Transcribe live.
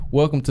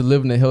Welcome to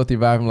Living a Healthy,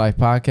 Vibing Life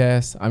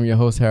podcast. I'm your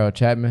host, Harold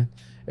Chapman.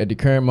 At the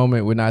current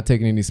moment, we're not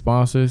taking any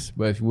sponsors,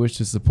 but if you wish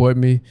to support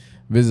me,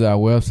 visit our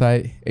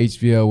website,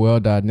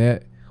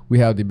 hvlwell.net. We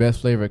have the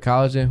best flavored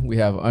collagen. We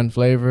have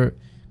unflavored,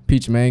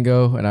 peach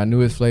mango, and our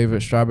newest flavor,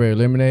 strawberry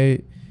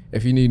lemonade.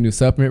 If you need a new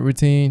supplement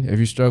routine, if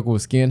you struggle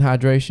with skin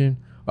hydration,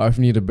 or if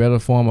you need a better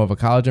form of a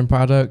collagen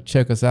product,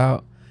 check us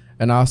out.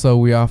 And also,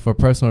 we offer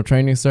personal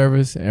training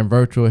service and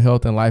virtual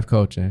health and life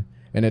coaching.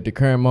 And at the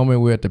current moment,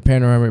 we're at the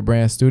Panoramic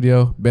Brand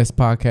Studio, best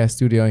podcast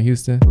studio in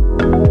Houston.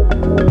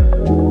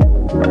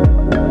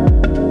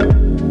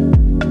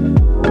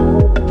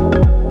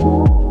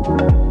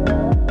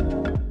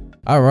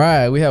 All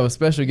right, we have a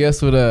special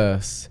guest with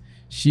us.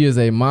 She is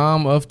a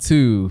mom of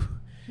two.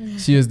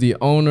 She is the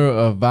owner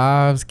of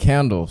Vibes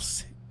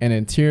Candles, an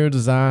interior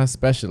design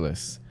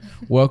specialist.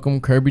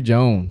 Welcome, Kirbie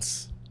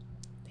Jones.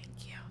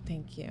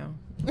 Thank you.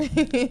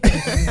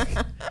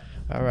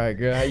 All right,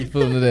 girl, how you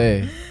feeling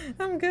today?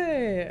 I'm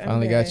good.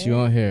 Finally got you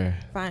on here.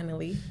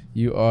 Finally.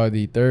 You are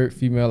the third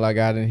female I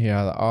got in here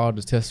out of all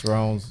the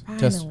testosterones.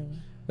 Finally.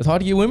 It's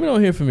hard to get women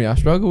on here for me. I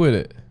struggle with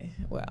it.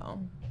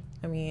 Well,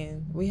 I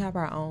mean, we have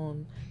our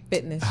own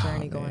fitness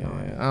journey going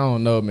on. I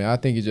don't know, man. I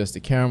think it's just the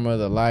camera,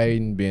 the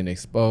lighting, being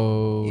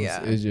exposed.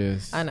 Yeah. It's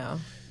just... I know.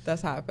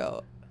 That's how I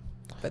felt.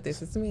 But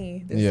this is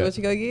me. This is what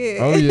you gonna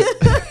get. Oh, yeah.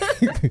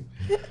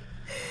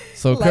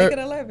 So, like it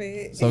or love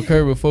it. So,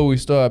 Kurt, before we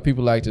start,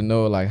 people like to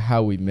know, like,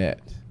 how we met.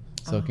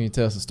 So can you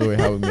tell us the story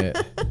how we met?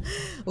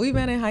 We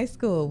met in high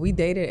school. We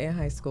dated in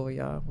high school,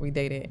 y'all. We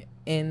dated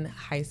in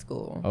high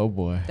school. Oh,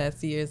 boy.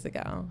 That's years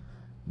ago.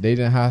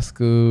 Dated in high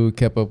school,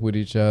 kept up with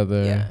each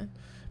other,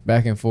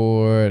 back and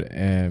forth,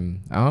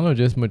 and I don't know,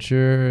 just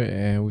mature,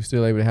 and we're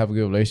still able to have a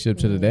good relationship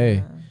to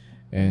today.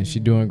 And she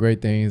doing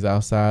great things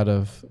outside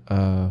of,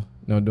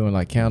 doing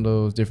like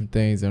candles, different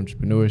things,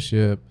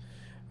 entrepreneurship,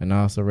 and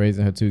also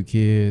raising her two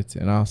kids,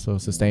 and also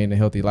sustaining a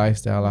healthy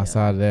lifestyle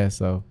outside of that.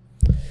 So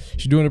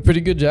she's doing a pretty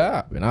good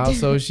job. And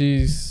also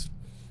we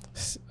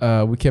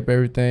kept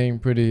everything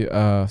pretty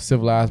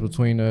civilized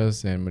between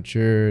us and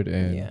matured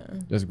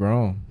and just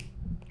grown.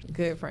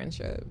 Good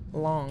friendship,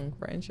 long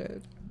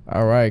friendship.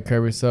 All right,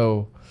 Kirbie.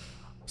 So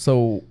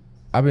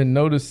I've been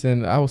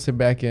noticing, I would say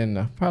back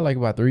in probably like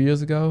about 3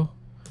 years ago,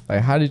 like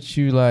how did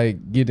you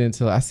like get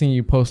into, I seen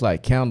you post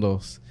like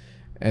candles.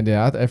 And then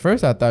at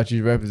first I thought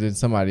you represented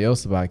somebody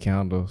else about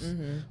candles.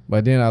 Mm-hmm.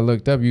 But then I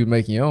looked up, you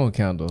making your own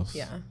candles.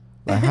 Yeah.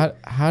 Like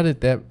how did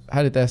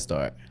that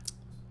start?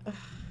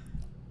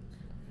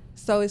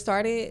 So it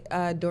started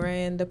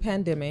during the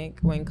pandemic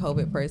when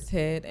COVID first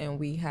hit and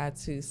we had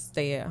to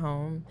stay at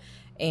home.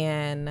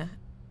 And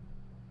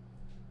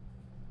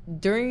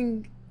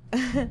during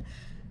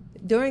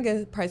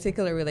a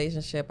particular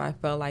relationship, I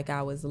felt like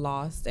I was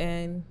lost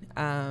in,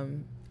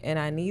 and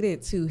I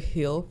needed to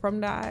heal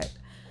from that.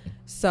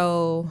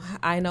 So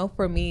I know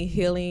for me,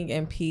 healing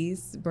and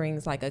peace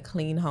brings like a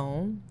clean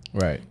home.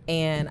 Right.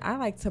 And I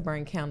like to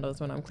burn candles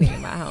when I'm cleaning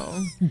my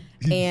home.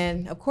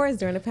 And of course,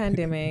 during the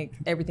pandemic,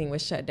 everything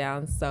was shut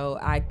down. So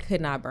I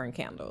could not burn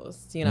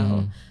candles, you know.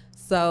 Mm-hmm.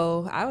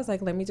 So I was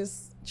like, let me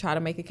just try to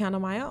make a candle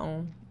my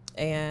own.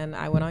 And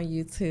I went on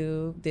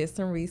YouTube, did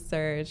some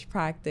research,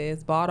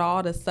 practice, bought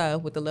all the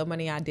stuff with the little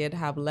money I did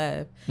have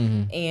left.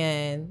 Mm-hmm.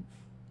 And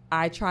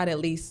I tried at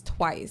least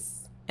twice.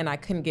 And I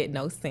couldn't get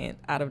no scent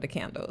out of the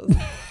candles.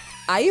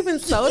 I even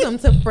sold them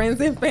to friends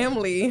and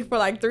family for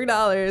like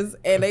 $3,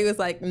 and they was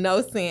like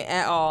no scent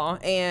at all.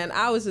 And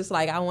I was just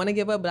like, I want to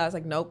give up, but I was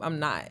like, nope, I'm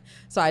not.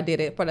 So I did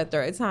it for the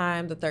third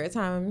time, the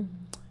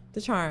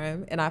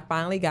charm, and I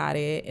finally got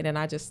it, and then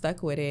I just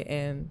stuck with it,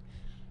 and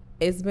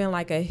it's been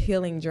like a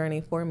healing journey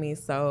for me.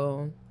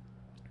 So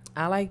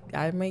I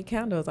make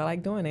candles. I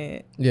like doing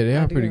it. Yeah, they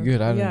are pretty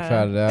good. I didn't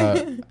try it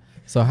out.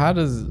 So how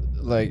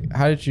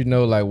did you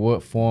know like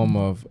what form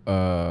of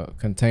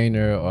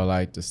container or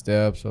like the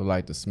steps or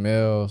like the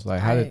smells?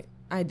 Like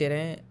I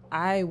didn't.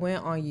 I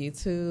went on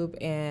YouTube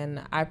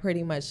and I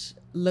pretty much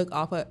looked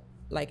off of,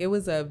 like, it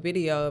was a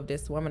video of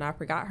this woman, I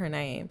forgot her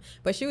name,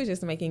 but she was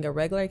just making a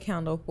regular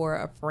candle for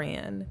a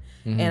friend.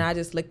 Mm-hmm. And I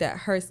just looked at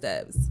her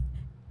steps.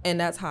 And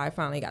that's how I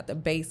finally got the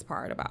base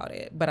part about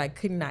it. But I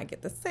could not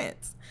get the scent.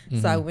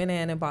 Mm-hmm. So I went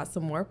in and bought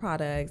some more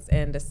products.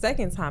 And the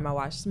second time I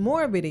watched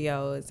more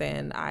videos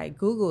and I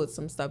Googled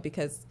some stuff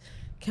because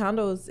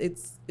candles,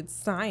 it's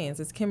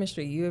science, it's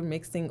chemistry. You're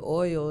mixing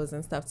oils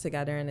and stuff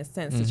together in a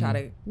sense to try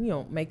to,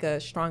 make a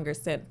stronger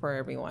scent for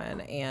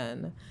everyone.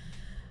 And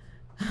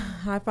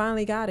I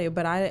finally got it.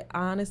 But I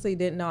honestly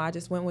didn't know. I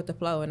just went with the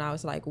flow and I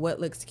was like,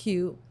 what looks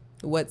cute?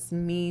 What's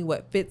me,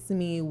 what fits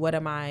me, what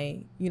am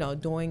I,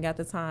 doing at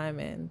the time,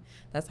 and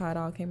that's how it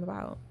all came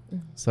about.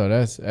 So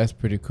that's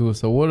pretty cool.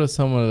 So what are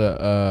some of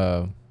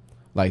the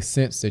like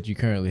scents that you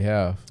currently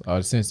have, or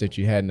the scents that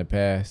you had in the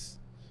past?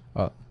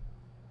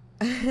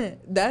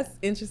 That's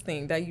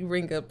interesting that you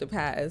bring up the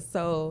past.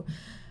 So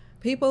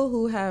people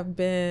who have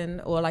been,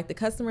 or like the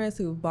customers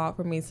who've bought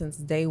from me since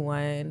day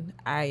one,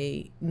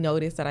 I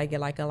noticed that I get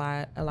like a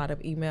lot of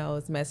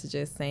emails,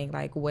 messages saying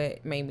like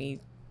what made me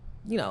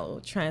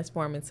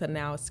transform into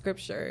now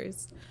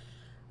scriptures.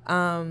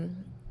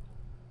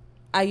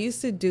 I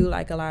used to do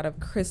like a lot of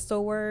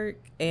crystal work,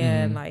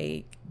 and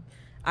like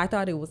I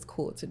thought it was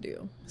cool to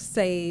do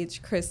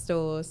sage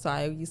crystals. So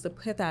I used to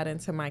put that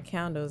into my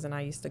candles, and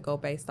I used to go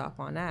based off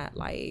on that,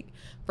 like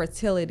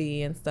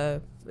fertility and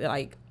stuff,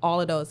 like all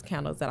of those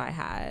candles that I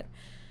had.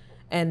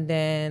 And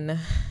then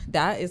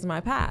that is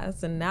my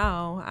past. And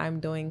now I'm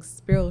doing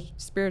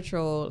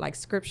spiritual like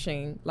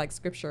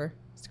scripture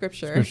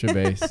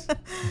based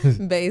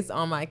based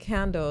on my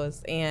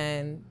candles.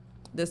 And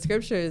the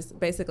scriptures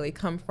basically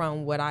come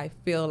from what I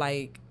feel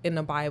like in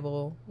the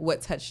Bible,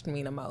 what touched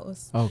me the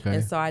most. Okay.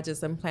 And so I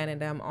just implanted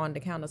them on the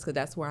candles because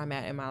that's where I'm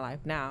at in my life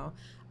now.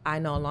 I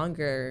no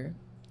longer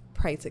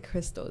pray to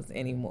crystals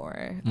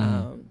anymore.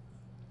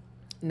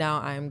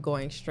 Now I'm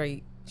going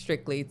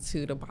strictly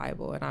to the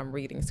Bible, and I'm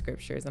reading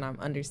scriptures and I'm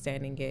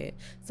understanding it.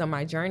 So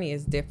my journey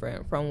is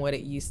different from what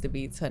it used to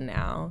be to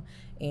now.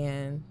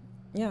 And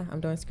yeah,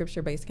 I'm doing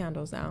scripture-based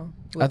candles now.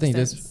 I think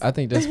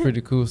that's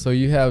pretty cool. So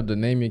you have the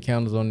name of your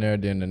candles on there,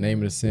 then the name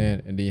of the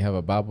scent, and then you have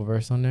a Bible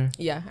verse on there?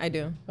 Yeah, I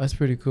do. That's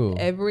pretty cool.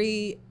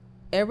 Every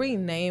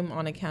name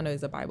on a candle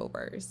is a Bible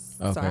verse.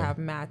 Okay. So I have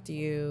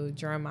Matthew,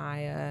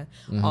 Jeremiah,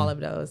 all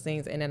of those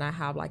things. And then I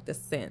have like the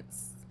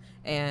scents.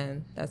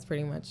 And that's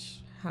pretty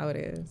much how it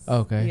is.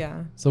 Okay.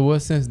 Yeah. So what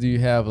scents do you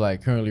have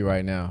like currently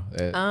right now?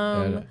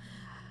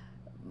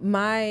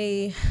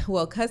 My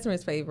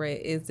customer's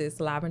favorite is this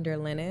lavender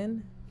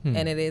linen.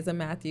 And it is a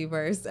Matthew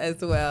verse as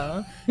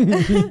well.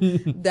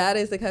 That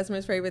is the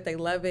customer's favorite. They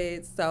love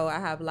it. So I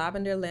have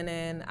lavender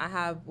linen. I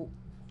have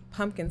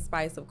pumpkin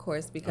spice, of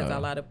course, because a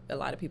lot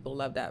of people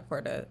love that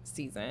for the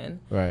season.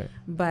 Right.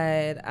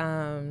 But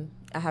I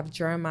have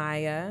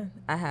Jeremiah.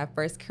 I have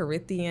First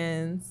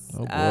Corinthians.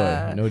 Oh boy,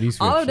 I know these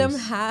scriptures.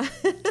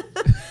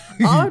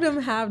 All of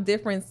them have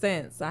different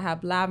scents. I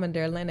have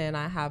lavender linen.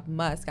 I have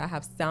musk. I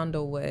have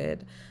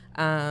sandalwood.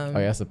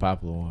 That's a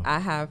popular one. I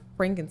have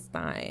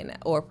Frankenstein,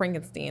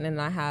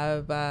 and I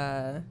have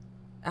a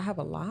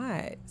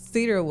lot.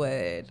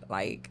 Cedarwood,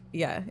 like,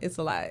 yeah, it's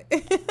a lot.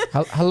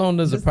 How long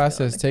does the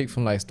process take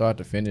from like start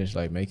to finish,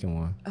 like making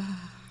one?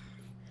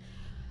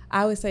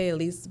 I would say at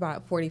least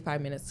about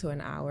 45 minutes to an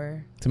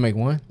hour. To make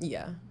one?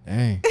 Yeah.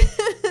 Dang.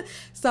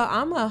 So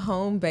I'm a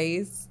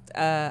home-based,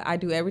 I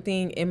do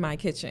everything in my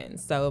kitchen.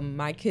 So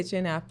my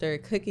kitchen, after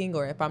cooking,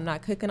 or if I'm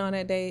not cooking on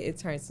that day, it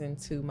turns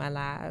into my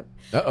lab.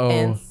 Uh-oh.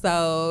 And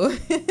so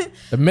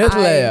the meth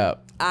lab.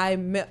 I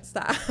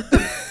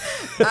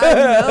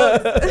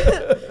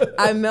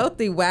melt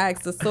the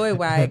wax, the soy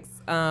wax,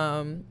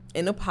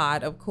 in a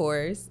pot, of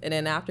course, and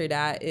then after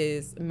that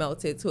is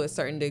melted to a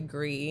certain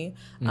degree.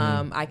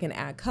 I can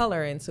add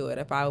color into it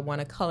if I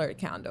want a colored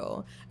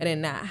candle, and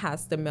then that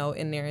has to melt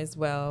in there as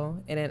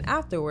well. And then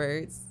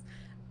afterwards,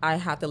 I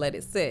have to let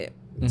it sit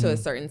to a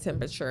certain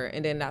temperature,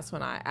 and then that's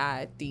when I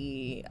add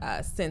the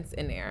scents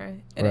in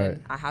there, and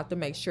then I have to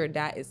make sure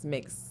that is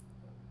mixed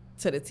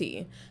to the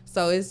tea.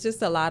 So it's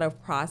just a lot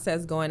of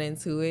process going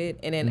into it,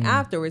 and then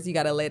afterwards you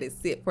got to let it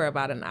sit for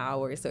about an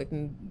hour so it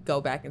can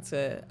go back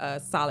into a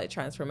solid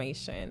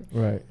transformation.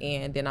 Right.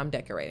 And then I'm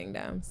decorating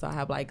them. So I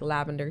have like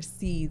lavender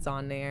seeds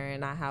on there,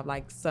 and I have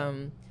like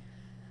some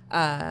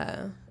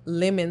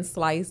lemon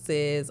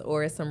slices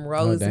or some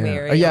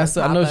rosemary. Oh yeah,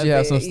 so I know she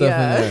has some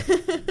stuff in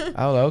there.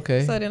 Oh,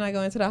 okay. So then I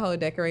go into the whole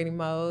decorating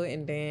mode,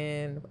 and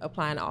then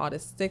applying all the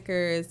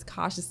stickers,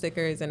 cautious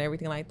stickers, and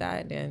everything like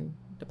that. And then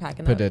the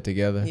packing put up. that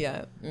together.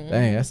 Yeah.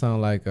 Dang, that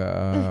sounds like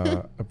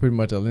a pretty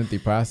much a lengthy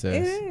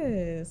process. It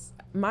is.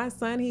 My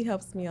son, he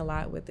helps me a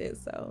lot with it.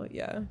 So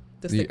yeah,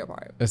 the sticker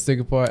part. The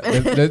sticker part.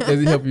 Does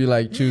he help you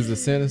like choose the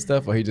scent and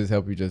stuff, or he just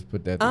help you just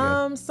put that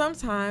together?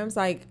 Sometimes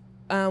like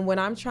when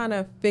I'm trying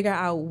to figure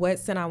out what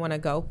scent I want to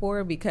go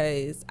for,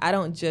 because I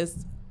don't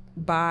just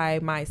buy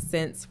my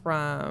scents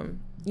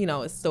from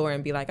a store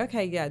and be like,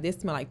 okay, yeah, this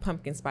smells like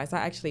pumpkin spice. I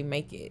actually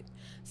make it.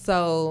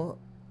 So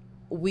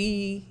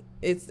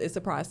it's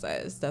a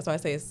process. That's why I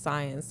say it's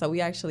science. So we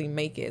actually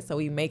make it. So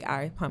we make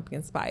our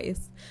pumpkin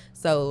spice.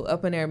 So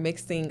up in there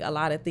mixing a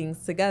lot of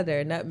things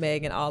together,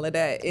 nutmeg and all of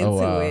that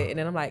into it. And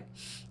then I'm like,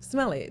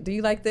 smell it. Do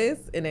you like this?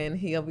 And then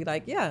he'll be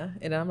like, yeah.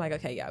 And then I'm like,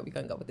 okay, yeah, we're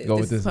going to go with this.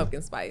 This is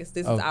pumpkin spice.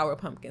 This is our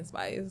pumpkin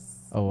spice.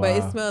 Oh, wow. But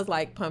it smells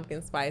like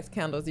pumpkin spice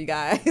candles, you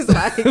guys.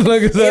 Like,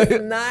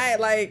 it's not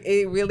like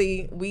it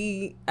really,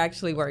 we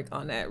actually work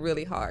on that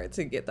really hard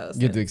to get those.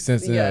 Get the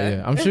sense of that,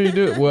 yeah. I'm sure you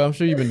do. Well, I'm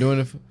sure you've been doing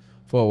it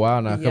for a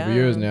while now, a couple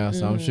years now,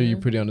 so I'm sure you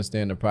pretty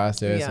understand the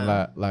process and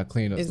a lot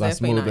cleaner, a lot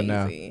smoother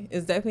now.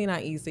 It's definitely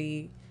not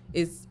easy.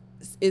 It's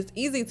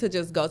easy to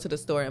just go to the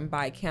store and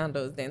buy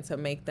candles than to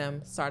make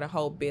them start a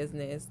whole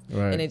business.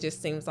 Right. And it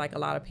just seems like a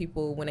lot of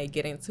people, when they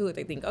get into it,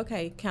 they think,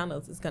 okay,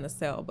 candles is going to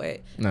sell, but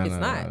it's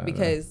not,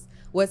 because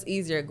what's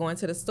easier, going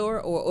to the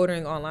store or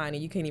ordering online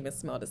and you can't even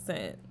smell the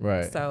scent.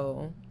 Right.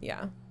 So,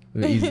 yeah.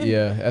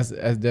 Yeah, that's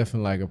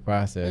definitely like a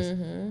process.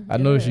 I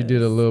noticed you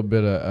did a little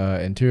bit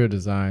of interior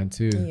design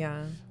too.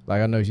 Yeah.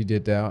 Like I know you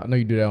did that. I know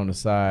you do that on the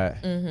side.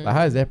 Like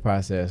how's that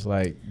process?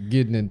 Like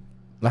getting in.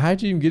 Like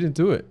how'd you even get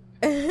into it?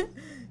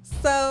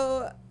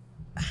 So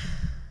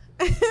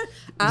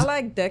I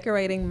like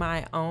decorating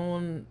my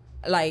own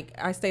like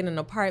I stayed in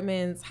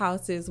apartments,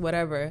 houses,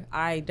 whatever.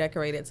 I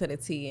decorated to the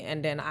T,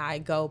 and then I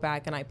go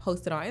back and I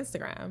post it on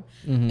Instagram.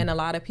 And a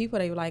lot of people,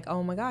 they were like,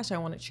 oh my gosh, I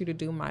wanted you to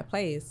do my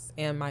place.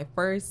 And my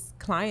first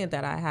client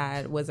that I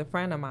had was a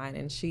friend of mine,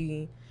 and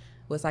she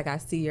was like, I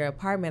see your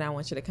apartment, I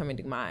want you to come and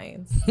do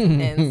mine.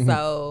 And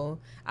so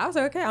I was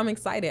like, okay, I'm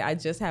excited. I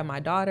just had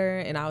my daughter,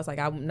 and I was like,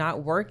 I'm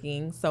not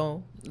working,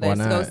 so let's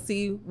go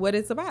see what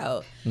it's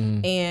about.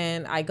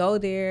 And I go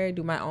there,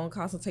 do my own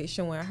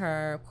consultation with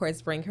her, of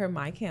course, bring her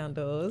my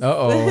candles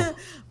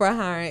for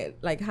hiring.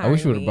 I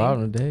wish you would have brought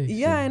them today.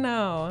 Yeah, I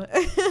know.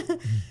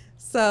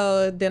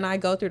 So then I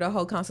go through the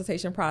whole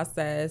consultation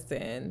process,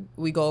 and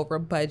we go over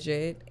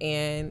budget,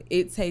 and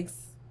it takes,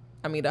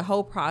 the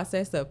whole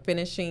process of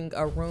finishing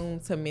a room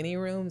to mini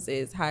rooms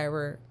is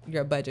however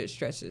your budget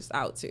stretches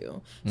out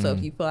to. So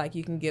if you feel like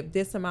you can give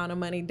this amount of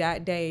money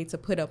that day to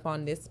put up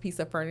on this piece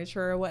of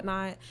furniture or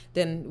whatnot,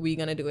 then we're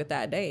going to do it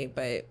that day.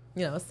 But,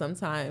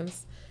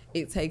 sometimes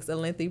it takes a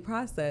lengthy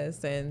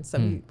process, and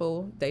some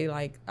people, they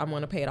like, I'm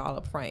going to pay it all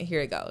up front.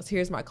 Here it goes.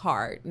 Here's my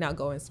card. Now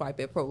go and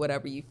swipe it for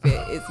whatever you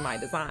fit. It's my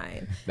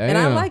design. Damn. And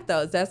I like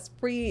those. That's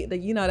free.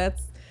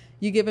 That's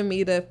you giving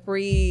me the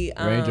free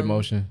range of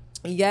motion.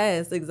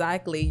 Yes,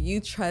 exactly.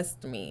 You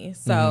trust me.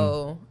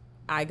 So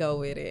I go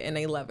with it, and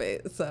they love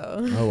it.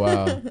 So. Oh,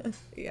 wow.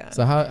 Yeah.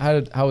 So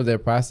how was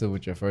that process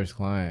with your first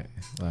client?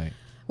 Like,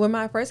 with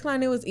my first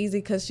client, it was easy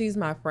because she's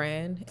my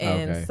friend.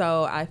 And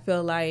so I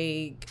feel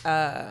like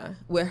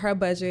with her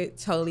budget,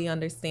 totally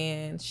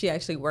understand. She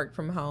actually worked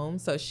from home.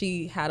 So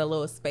she had a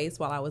little space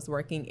while I was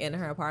working in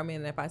her apartment.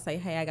 And if I say,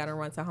 hey, I got to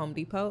run to Home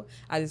Depot,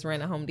 I just ran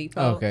to Home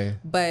Depot. Okay.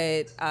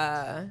 But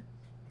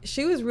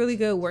she was really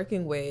good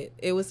working with.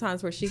 It was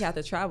times where she had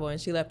to travel,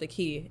 and she left the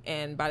key.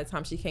 And by the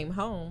time she came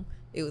home,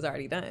 it was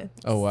already done.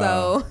 Oh,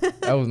 wow. So,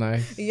 that was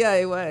nice. Yeah,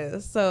 it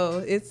was.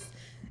 So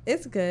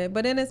it's good.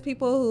 But then it's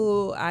people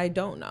who I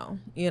don't know,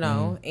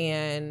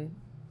 and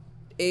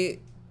it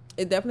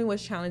definitely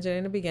was challenging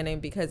in the beginning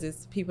because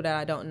it's people that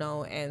I don't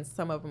know, and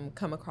some of them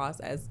come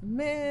across as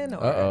men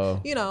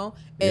or,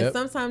 and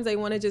sometimes they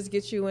want to just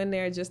get you in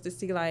there just to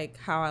see like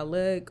how I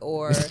look,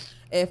 or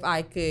if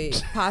I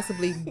could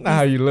possibly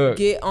how you look,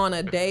 get on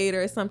a date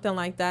or something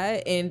like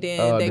that. And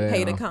then they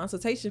pay the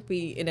consultation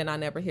fee, and then I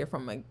never hear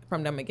from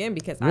them again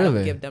because I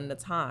don't give them the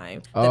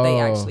time that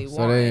they actually want.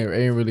 So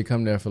they ain't really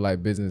come there for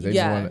like business.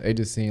 They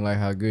just seen like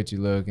how good you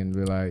look and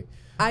be like,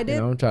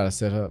 I'm trying to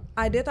set up.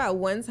 I did that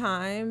one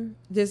time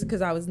just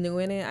because I was new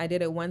in it. I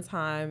did it one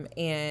time,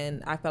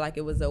 and I felt like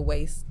it was a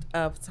waste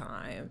of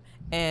time.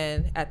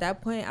 And at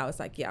that point, I was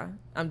like, yeah,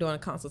 I'm doing a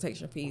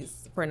consultation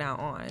fees for now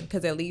on.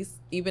 Because at least,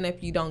 even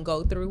if you don't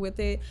go through with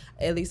it,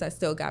 at least I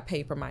still got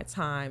paid for my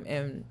time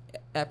and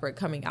effort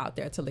coming out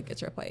there to look at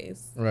your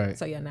place. Right.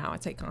 So, yeah, now I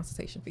take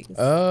consultation fees.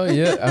 Oh,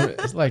 yeah.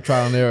 It's like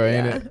trial and error,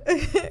 ain't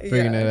it?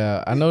 Figuring that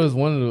out. I noticed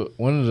one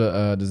of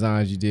the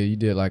designs you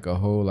did like a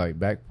whole like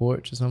back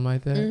porch or something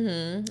like that.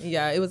 Mm-hmm.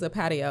 Yeah, it was a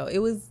patio. It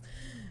was...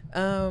 I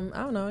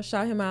don't know,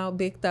 shout him out,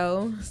 Big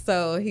Though.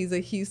 So he's a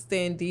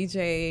Houston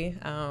DJ,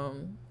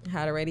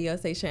 had a radio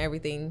station,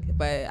 everything.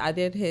 But I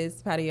did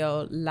his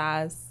patio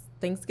last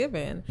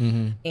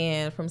Thanksgiving,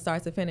 and from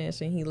start to finish,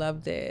 and he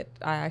loved it.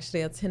 I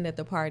actually attended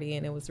the party,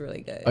 and it was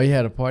really good. Oh, you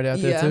had a party out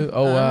there too?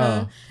 Oh,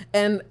 wow.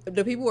 And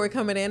the people were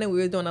coming in, and we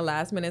were doing the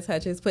last minute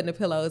touches, putting the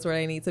pillows where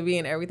they need to be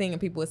and everything, and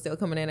people were still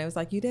coming in. It was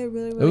like, you did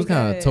really, really good. It was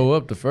kind of toe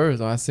up the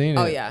first. I seen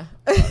it. Oh, yeah.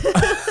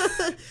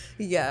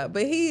 Yeah,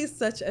 but he's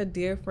such a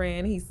dear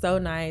friend. He's so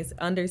nice,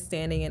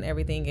 understanding and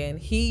everything. And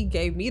he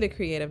gave me the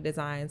creative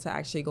design to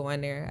actually go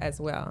in there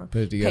as well.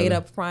 Put it together. Paid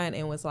up front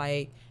and was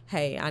like,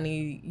 hey, I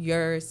need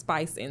your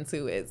spice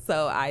into it.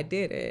 So I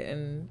did it,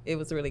 and it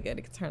was really good.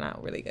 It turned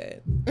out really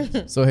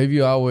good. So have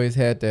you always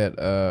had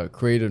that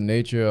creative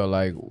nature, or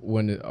like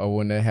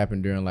when that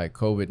happened during like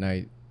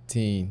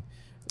COVID-19,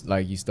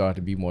 like you started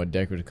to be more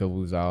decorative because we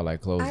was all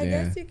like closed in? I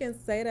guess you can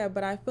say that,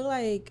 but I feel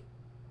like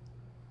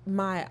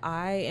my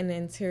eye in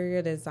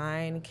interior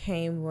design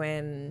came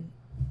when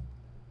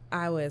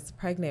I was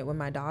pregnant with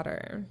my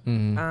daughter.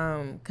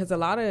 Because a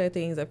lot of the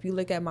things, if you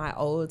look at my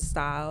old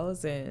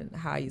styles and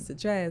how I used to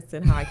dress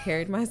and how I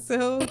carried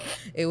myself,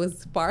 it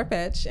was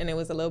far-fetched and it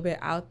was a little bit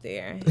out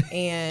there.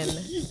 And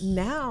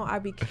now I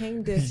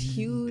became this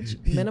huge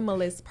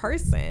minimalist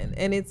person.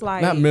 And it's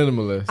like... Not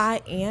minimalist.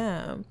 I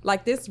am.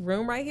 Like this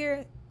room right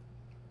here,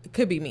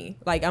 could be me.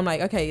 Like I'm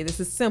like, okay, this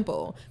is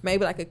simple.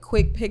 Maybe like a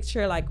quick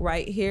picture, like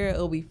right here,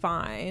 it'll be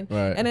fine.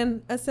 Right. And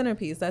then a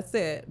centerpiece. That's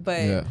it.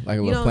 But yeah, like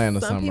a little plan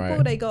or something. Some people,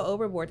 right? They go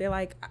overboard. They're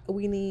like,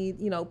 we need,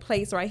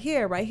 place right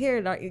here.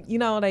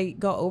 They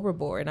go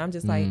overboard. And I'm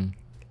just like,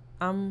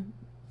 I'm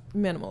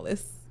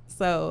minimalist.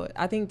 So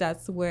I think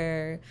that's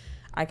where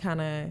I kind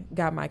of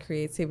got my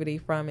creativity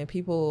from.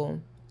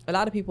 And a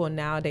lot of people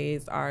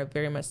nowadays are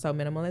very much so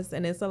minimalist,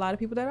 and it's a lot of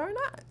people that are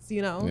not,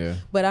 Yeah.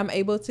 But I'm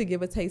able to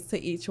give a taste to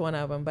each one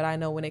of them. But I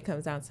know when it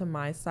comes down to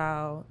my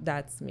style,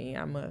 that's me.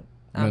 I'm a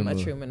I'm a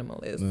true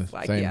minimalist.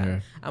 Like, same yeah,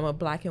 here. I'm a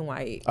black and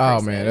white Oh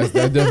person. man,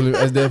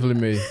 that's definitely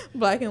me.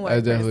 Black and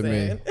white. That's definitely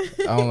me.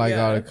 I don't like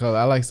all the color.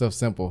 I like stuff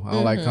simple. I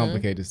don't like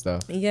complicated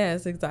stuff.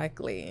 Yes,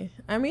 exactly.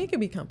 I mean, it can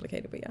be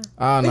complicated, but yeah.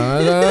 Oh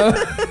no.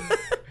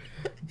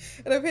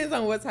 It depends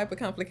on what type of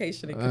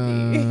complication it could be.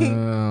 I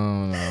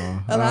don't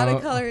know. A lot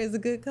of color is a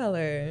good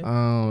color.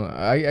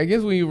 I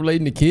guess when you're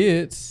relating to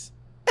kids,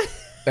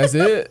 that's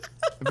it.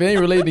 If it ain't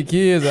relating to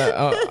kids,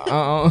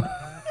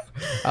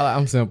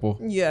 I'm simple.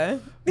 Yeah.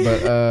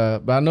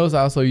 But I notice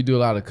also you do a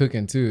lot of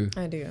cooking too.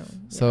 I do.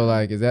 So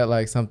like, is that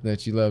like something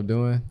that you love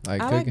doing?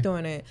 Like I cooking? like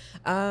doing it.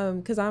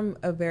 Cause I'm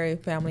a very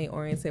family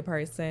oriented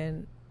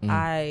person.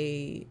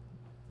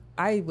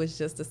 I was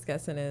just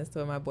discussing this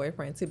with my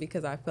boyfriend too,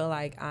 because I feel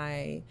like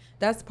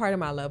that's part of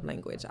my love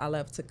language. I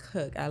love to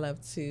cook. I love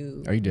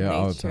to. Oh, you do that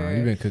all the time.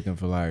 You've been cooking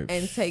for like.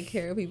 And take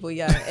care of people.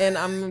 Yeah. And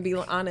I'm gonna be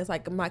honest,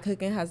 like my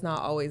cooking has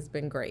not always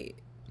been great.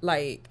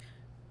 Like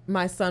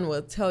my son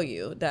will tell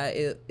you that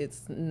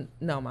it's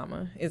no,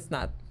 mama, it's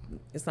not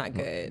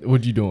good.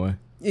 What you doing?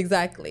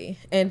 Exactly.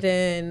 And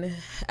then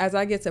as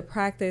I get to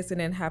practice and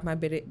then have my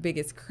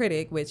biggest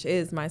critic, which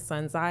is my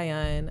son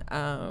Zion,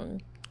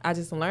 I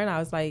just learned, I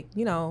was like,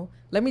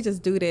 let me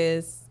just do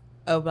this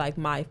of like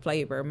my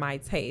flavor, my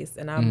taste.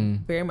 And I'm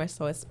very much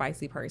so a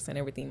spicy person.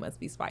 Everything must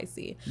be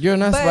spicy. You're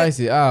not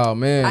spicy. Oh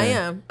man. I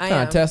am.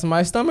 Trying to test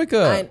my stomach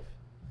up.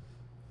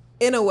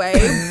 In a way,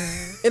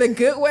 in a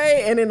good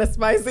way and in a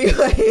spicy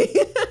way.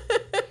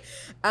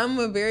 I'm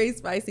a very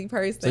spicy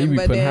person. So you be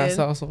putting hot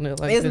sauce on it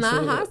like it's this? It's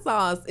not hot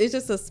sauce. It's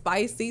just a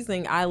spice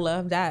seasoning. I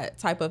love that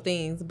type of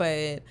things.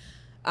 But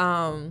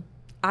I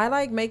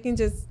like making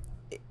just,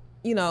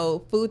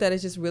 food that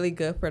is just really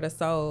good for the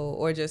soul,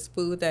 or just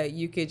food that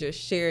you could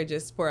just share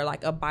just for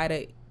like a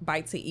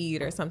bite to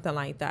eat or something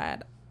like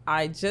that.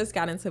 I just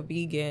got into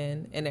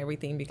vegan and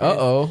everything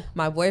because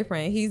my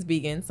boyfriend, he's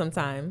vegan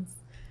sometimes.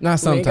 Not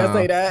sometimes.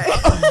 We ain't gonna say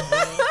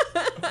that.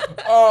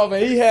 Oh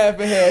man, he half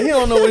and half. He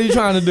don't know what he's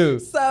trying to do.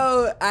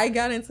 So I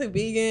got into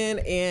vegan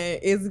and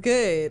it's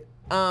good.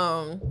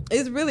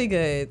 It's really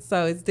good.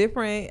 So it's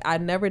different.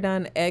 I'd never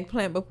done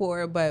eggplant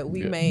before, but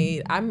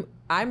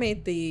I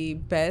made the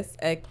best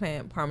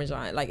eggplant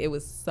parmesan. Like, it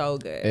was so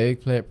good.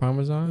 Eggplant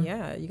parmesan?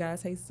 Yeah, you gotta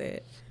taste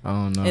it. I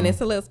don't know. And it's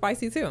a little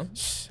spicy too.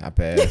 I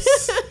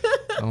pass.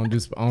 I don't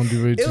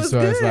do really too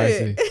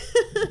spicy.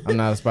 I'm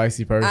not a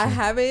spicy person. I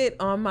have it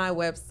on my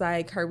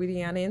website, Kirbie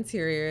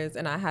Interiors,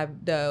 and I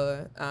have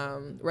the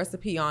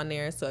recipe on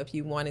there. So if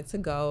you wanted to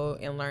go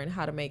and learn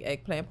how to make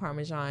eggplant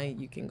parmesan,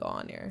 you can go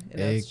on there. And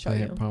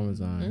eggplant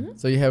parmesan. Mm-hmm.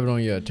 So you have it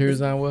on your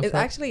Tirzan website? It's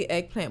actually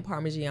eggplant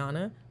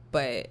parmigiana,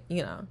 but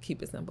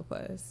keep it simple for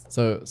us.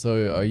 So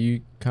are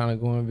you kind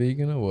of going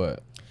vegan or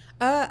what?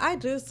 I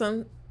do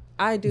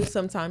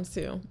sometimes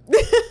too.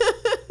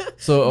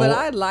 So, but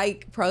I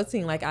like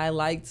protein. Like, I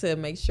like to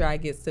make sure I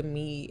get some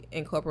meat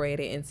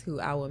incorporated into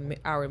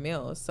our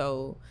meals.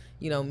 So,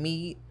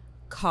 meat,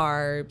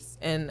 carbs,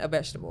 and a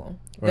vegetable.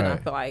 Right. Then I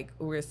feel like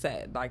we're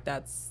set. Like,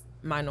 that's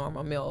my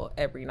normal meal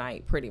every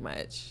night, pretty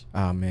much.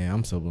 Oh man,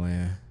 I'm so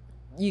bland.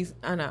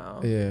 I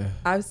know. Yeah.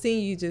 I've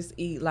seen you just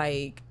eat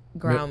like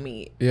ground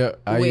meat. Yeah.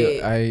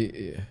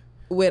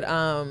 With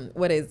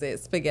what is it?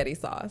 Spaghetti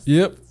sauce.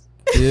 Yep.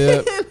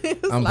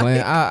 I'm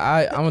playing.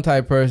 I'm a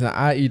type of person.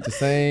 I eat the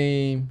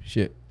same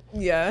shit.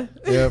 Yeah.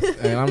 Yep.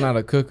 And I'm not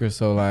a cooker,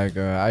 so like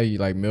I eat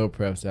like meal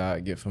preps that I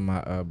get from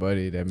my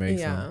buddy that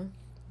makes them.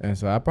 And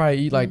so I probably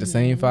eat like the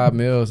same 5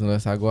 meals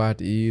unless I go out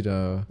to eat.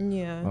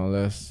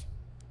 Unless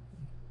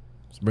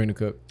it's Sabrina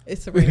cook.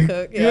 It's Sabrina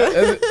cook.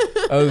 Yeah.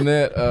 Other than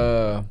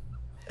that,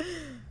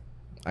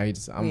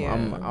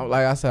 I'm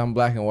like I said, I'm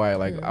black and white.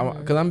 Like,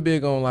 cause I'm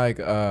big on like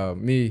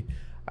me.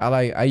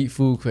 I eat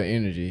food for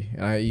energy,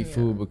 and I eat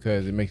food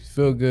because it makes me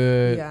feel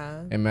good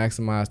and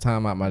maximize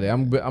time out my day.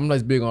 I'm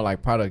less big on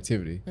like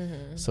productivity.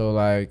 So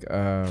like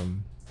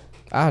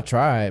I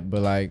try it,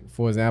 but like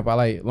for example, I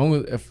like long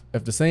as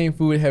if the same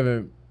food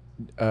haven't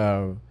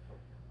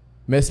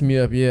messed me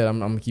up yet, I'm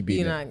gonna keep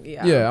eating it.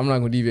 I'm not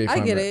gonna deviate from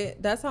it. I get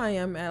it. That's how I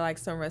am at like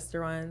some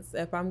restaurants.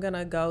 If I'm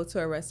gonna go to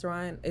a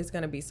restaurant, it's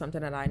gonna be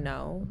something that I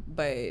know.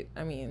 But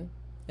I mean,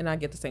 and I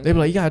get the same. They be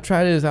like, you gotta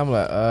try this. I'm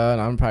like, no,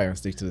 I'm probably gonna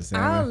stick to the same.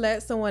 I'll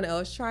let someone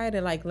else try it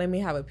and like let me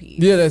have a piece.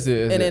 Yeah, that's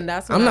it. And then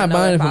that's when I'm not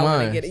buying it for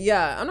mine.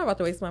 Yeah, I'm not about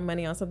to waste my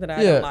money on something that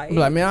I don't like. I'm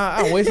like, man,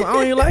 I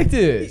don't even like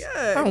this.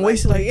 I'm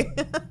wasting like.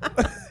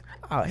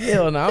 Oh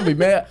hell no! I'll be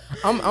mad.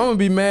 I'm gonna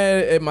be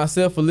mad at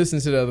myself for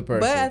listening to the other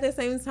person. But at the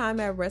same time,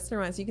 at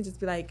restaurants, you can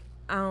just be like,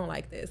 I don't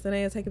like this, and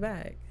then you'll take it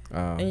back,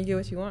 and you get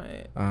what you want.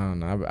 I don't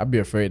know. I'd be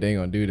afraid they ain't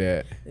gonna do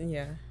that.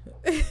 Yeah.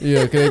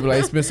 Yeah, cause they be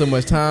like, spend so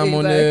much time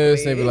on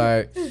this. They be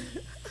like,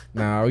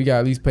 nah, we gotta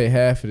at least pay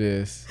half of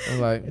this.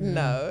 I'm like,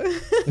 no.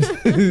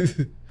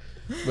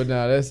 But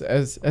nah,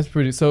 that's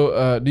pretty.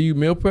 So, do you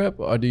meal prep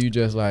or do you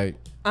just like?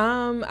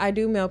 I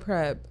do meal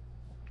prep.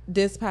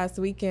 Last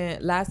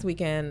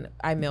weekend,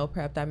 I meal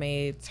prepped. I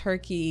made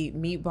turkey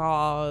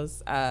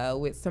meatballs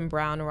with some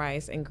brown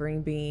rice and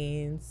green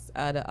beans.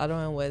 The other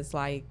one was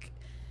like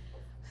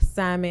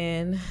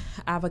salmon,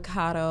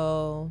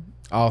 avocado.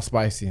 All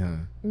spicy, huh?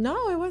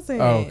 No, it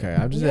wasn't. Oh, okay.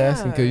 I'm just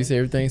asking because you say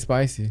everything's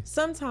spicy.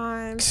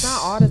 Sometimes,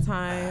 not all the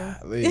time.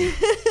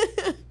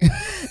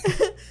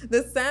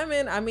 The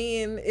salmon, I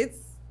mean,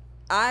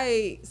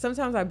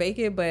 sometimes I bake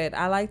it, but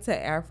I like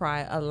to air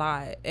fry a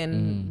lot.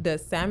 And the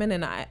salmon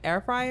in the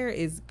air fryer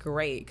is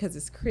great because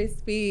it's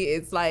crispy.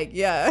 It's like,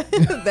 yeah,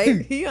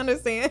 you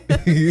understand? So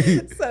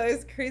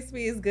it's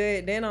crispy, it's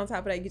good. Then on top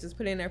of that, you just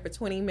put it in there for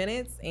 20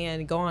 minutes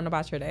and go on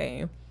about your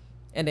day.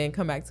 And then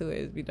come back to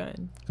it, it'll be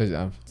done. Cause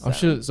I'm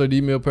sure. So do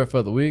you meal prep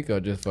for the week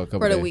or just for a couple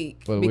days? For the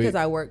week. Because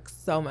I work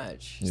so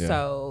much. Yeah.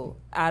 So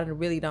I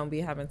really don't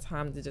be having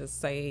time to just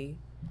say,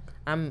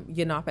 I'm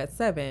getting off at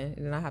 7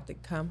 and then I have to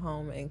come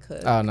home and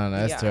cook. Oh, no,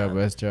 that's terrible.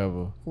 That's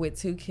terrible. With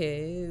 2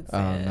 kids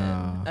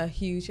and a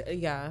huge,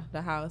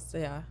 the house.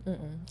 Yeah.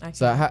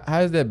 So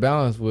how is that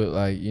balance with,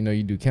 like, you know,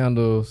 you do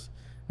candles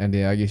and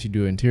then I guess you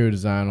do interior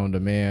design on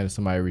demand.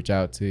 Somebody reach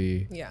out to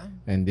you. Yeah.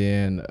 And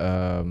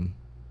then,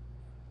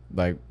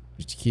 like,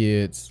 with your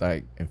kids,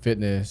 like, and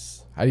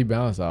fitness. How do you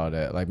balance all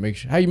that? Like,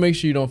 how you make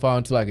sure you don't fall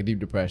into, like, a deep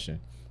depression?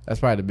 That's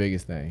probably the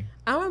biggest thing.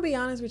 I'm going to be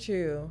honest with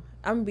you.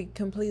 I'm going to be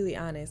completely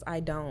honest. I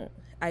don't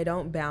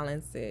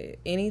balance it.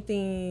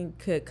 Anything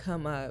could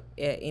come up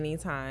at any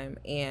time.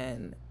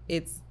 And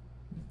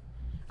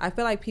I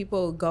feel like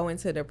people go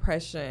into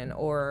depression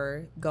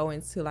or go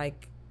into,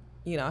 like,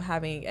 you know,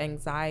 having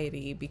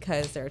anxiety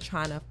because they're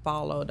trying to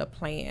follow the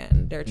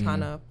plan. They're trying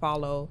to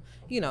follow,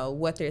 you know,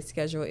 what their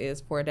schedule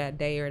is for that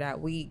day or that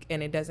week.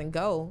 And it doesn't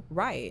go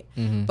right.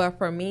 But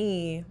for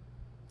me,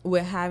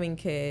 with having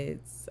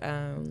kids,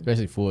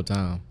 especially full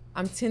time,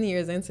 I'm 10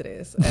 years into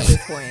this at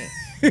this point.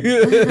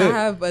 I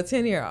have a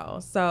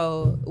 10-year-old.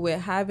 So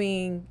with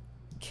having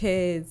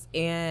kids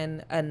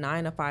and a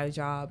 9-to-5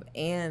 job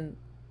and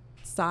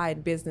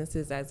side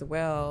businesses as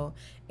well,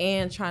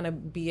 and trying to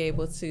be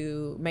able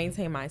to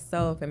maintain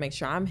myself and make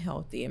sure I'm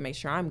healthy and make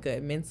sure I'm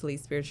good mentally,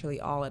 spiritually,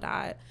 all of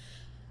that,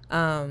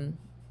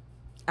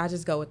 I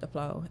just go with the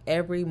flow.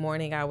 Every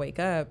morning I wake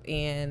up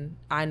and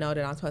I know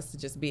that I'm supposed to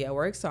just be at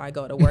work. So I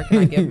go to work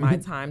and I give my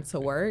time to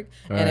work.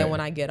 All and then when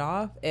I get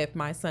off, if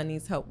my son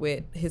needs help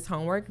with his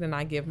homework, then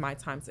I give my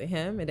time to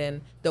him. And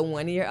then the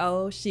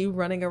 1-year-old, she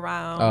running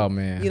around, oh,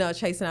 man, you know,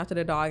 chasing after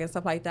the dog and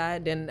stuff like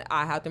that. Then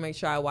I have to make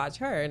sure I watch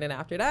her. And then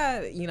after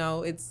that, you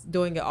know, it's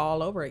doing it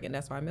all over again.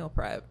 That's why I meal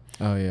prep.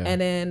 Oh, yeah.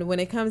 And then when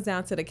it comes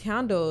down to the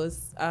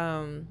candles,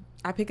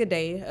 I pick a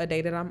day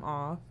that I'm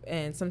off,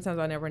 and sometimes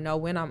I never know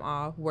when I'm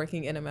off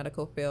working in a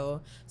medical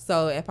field.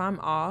 So if I'm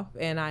off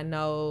and I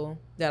know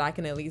that I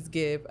can at least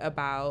give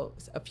about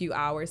a few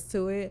hours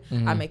to it,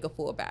 I make a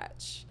full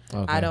batch.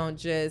 Okay. I don't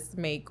just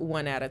make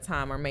one at a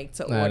time or make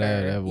to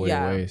order.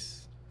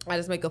 Waste. I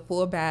just make a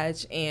full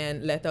batch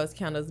and let those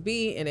candles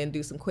be, and then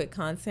do some quick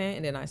content,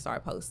 and then I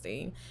start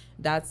posting.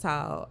 That's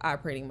how I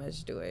pretty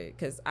much do it,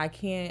 because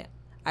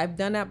I've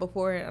done that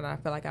before, and I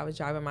feel like I was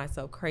driving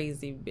myself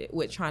crazy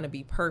with trying to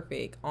be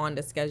perfect on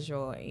the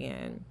schedule.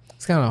 And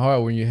it's kind of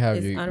hard when you have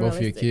both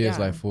your kids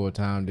like full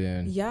time.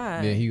 Then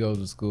he goes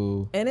to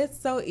school, and it's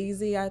so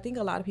easy. I think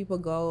a lot of people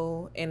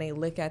go and they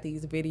look at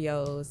these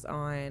videos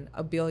on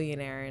a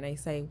billionaire and they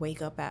say,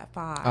 "Wake up at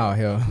 5. Oh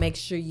hell! Make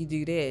sure you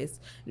do this,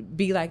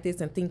 be like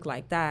this, and think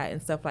like that, and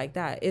stuff like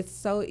that." It's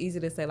so easy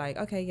to say, like,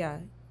 "Okay, yeah,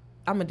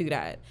 I'm gonna do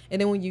that." And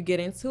then when you get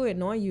into it,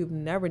 knowing you've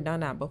never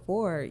done that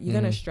before, you're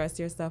gonna stress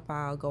yourself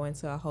out, go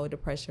into a whole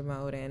depression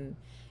mode, and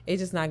it's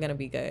just not gonna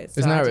be good.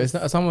 So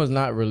it's almost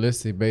not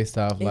realistic based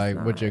off like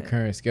what your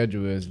current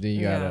schedule is. Then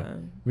you gotta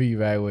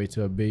reevaluate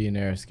to a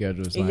billionaire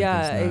schedule.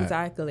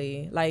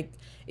 Exactly. Like,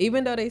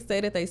 even though they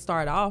say that they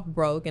start off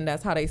broke and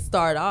that's how they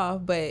start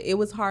off, but it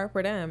was hard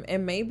for them,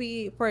 and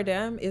maybe for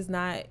them it's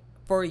not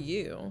for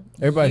you.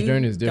 Everybody's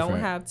journey is different. Don't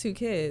have 2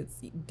 kids.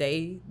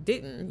 They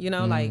didn't. You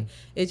know, like,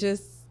 it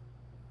just.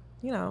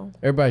 You know,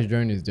 everybody's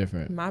journey is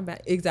different.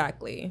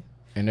 Exactly.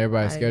 And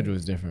everybody's schedule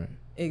is different.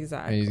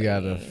 Exactly. And you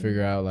got to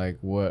figure out like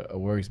what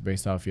works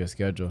based off your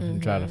schedule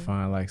and try to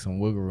find like some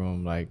wiggle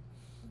room. Like,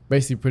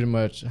 basically, pretty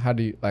much try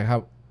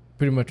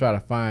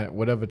to find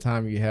whatever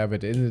time you have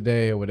at the end of the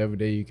day or whatever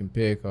day you can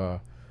pick or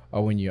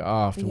when you're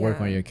off to work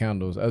on your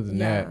candles. Other than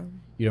that,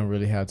 you don't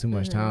really have too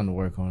much time to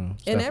work on them.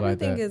 And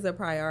everything is a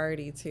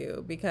priority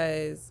too,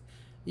 because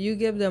you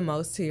give the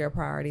most to your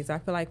priorities. I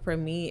feel like for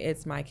me,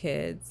 it's my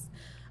kids.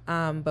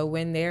 But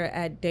when they're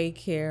at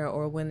daycare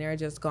or when they're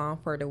just gone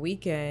for the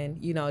weekend,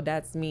 you know,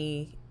 that's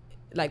me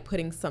like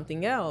putting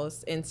something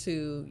else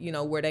into, you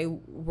know, where they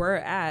were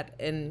at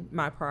in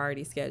my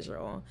priority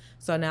schedule.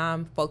 So now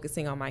I'm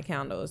focusing on my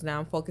candles. Now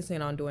I'm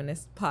focusing on doing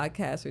this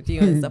podcast with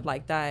you and stuff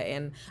like that.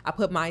 And I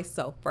put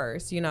myself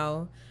first, you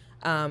know,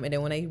 and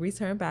then when they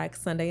return back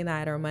Sunday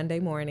night or Monday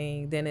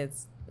morning, then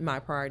it's my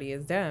priority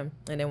is them.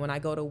 And then when I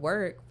go to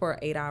work for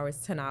 8 hours,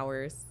 10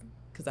 hours,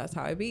 because that's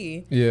how it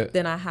be,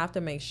 then I have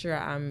to make sure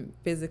I'm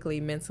physically,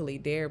 mentally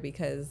there,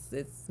 because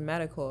it's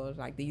medical.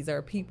 Like, these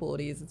are people,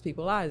 these is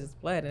people's lives, it's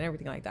blood and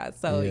everything like that.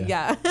 So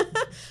I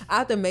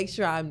have to make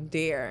sure I'm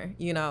there,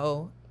 you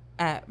know,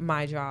 at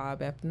my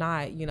job. If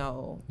not, you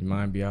know, your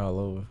mind be all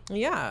over.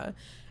 Yeah.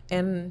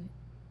 And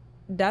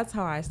that's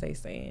how I stay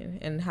sane,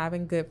 and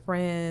having good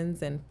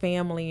friends and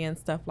family and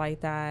stuff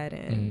like that.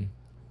 And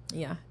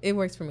yeah, it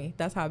works for me.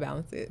 That's how I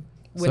balance it.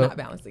 We're not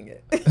balancing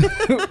it.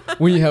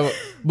 When you have,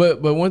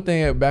 but one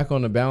thing back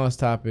on the balance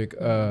topic,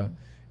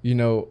 you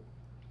know,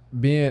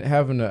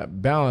 having a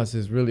balance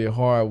is really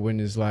hard when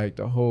it's like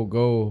the whole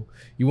goal.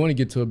 You want to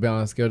get to a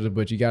balanced schedule,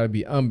 but you got to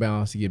be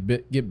unbalanced to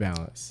get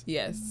balance.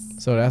 Yes.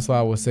 So that's why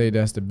I would say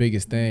that's the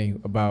biggest thing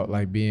about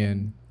like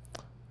being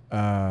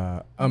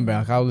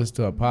unbalanced. I listened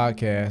to a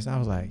podcast. I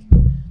was like,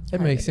 that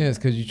makes sense,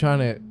 because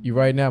you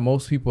right now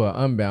most people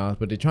are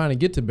unbalanced, but they're trying to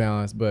get to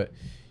balance. But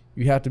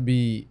you have to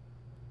be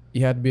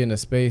in a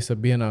space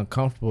of being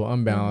uncomfortable,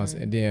 unbalanced,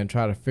 and then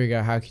try to figure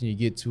out how can you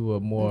get to a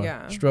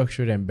more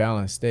structured and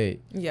balanced state.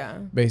 Yeah.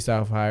 Based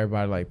off how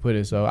everybody like put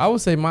it. So I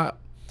would say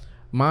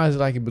mine is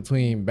like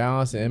between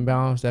balance and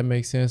imbalance. That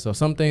makes sense. So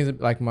some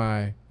things like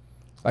my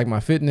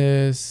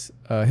fitness,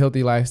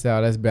 healthy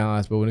lifestyle, that's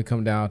balanced. But when it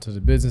comes down to the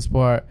business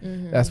part,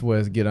 that's where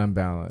it's get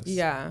unbalanced.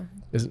 Yeah.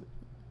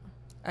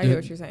 I get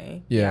what you're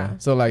saying. Yeah.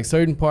 So like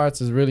certain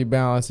parts is really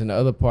balanced, and the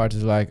other parts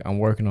is like I'm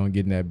working on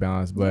getting that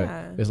balance. But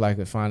it's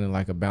like finding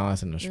like a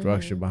balance and a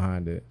structure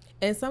behind it.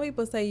 And some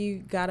people say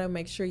you gotta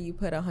make sure you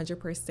put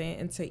 100%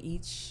 into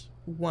each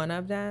one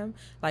of them.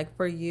 Like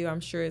for you, I'm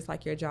sure it's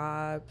like your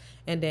job,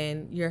 and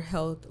then your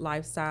health,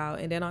 lifestyle,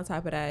 and then on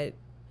top of that,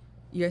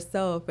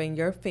 yourself and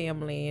your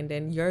family, and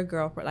then your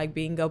girlfriend, like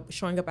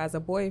showing up as a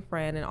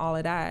boyfriend and all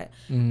of that.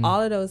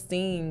 All of those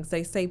things,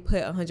 they say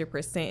put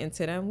 100%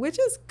 into them, which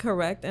is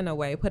correct in a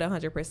way, put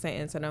 100%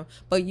 into them,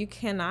 but you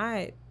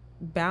cannot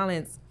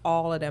balance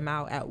all of them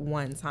out at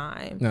one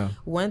time. No.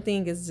 One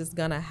thing is just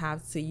gonna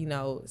have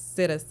to,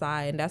 sit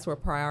aside, and that's where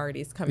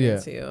priorities come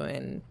into,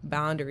 and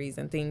boundaries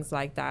and things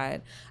like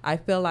that. I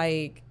feel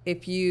like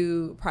if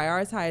you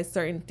prioritize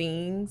certain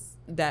things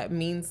that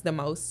means the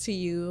most to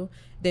you,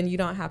 then you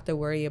don't have to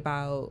worry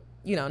about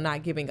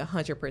not giving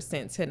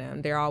 100% to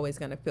them. They're always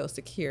going to feel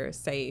secure,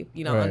 safe,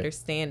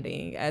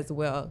 understanding as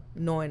well,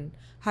 knowing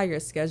how your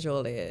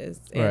schedule is.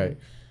 And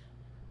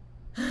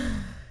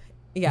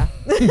yeah.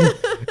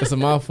 It's a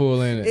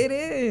mouthful, ain't it? It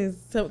is.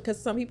 So, because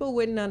some people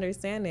wouldn't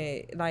understand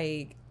it.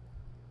 Like,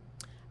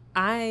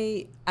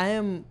 I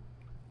am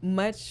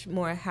much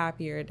more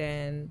happier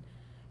than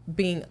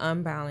being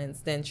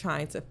unbalanced than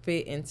trying to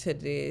fit into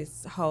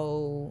this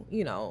whole,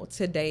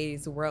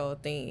 today's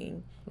world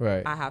thing.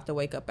 Right. I have to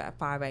wake up at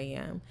 5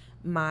 a.m.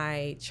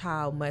 My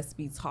child must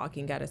be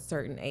talking at a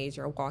certain age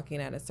or walking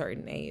at a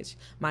certain age.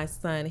 My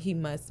son, he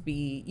must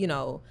be,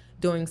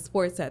 doing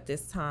sports at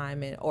this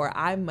time, or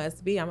I'm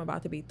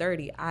about to be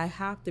 30. I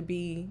have to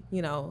be,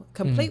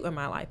 complete with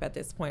my life at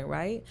this point,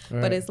 right?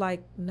 But it's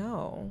like,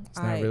 no, it's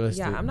not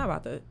realistic. Yeah, I'm not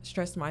about to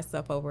stress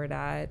myself over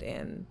that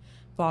and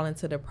fall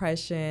into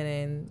depression,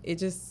 and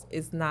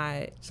it's not.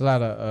 It's a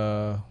lot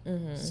of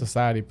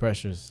society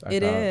pressures.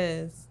 It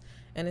is.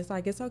 And it's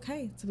like, it's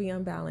okay to be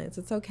unbalanced.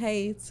 It's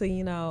okay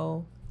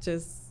to,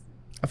 just.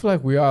 I feel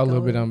like we are a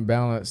little bit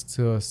unbalanced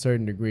to a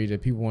certain degree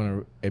that people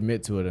want to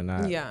admit to it or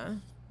not. Yeah.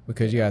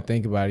 Because you got to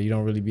think about it. You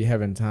don't really be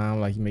having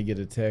time. Like you may get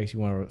a text, you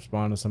want to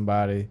respond to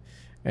somebody,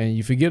 and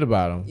you forget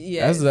about them.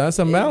 Yes, that's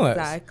unbalanced.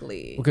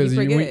 Exactly. Because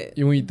when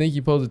you think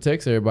you're supposed to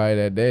text everybody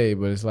that day,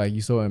 but it's like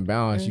you're so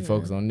imbalanced. You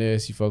focus on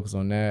this, you focus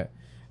on that,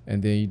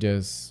 and then you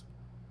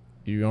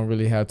don't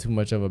really have too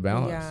much of a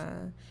balance. Yeah.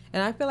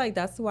 And I feel like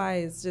that's why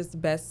it's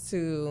just best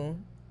you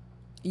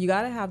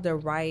got to have the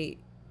right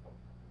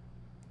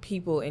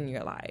people in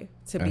your life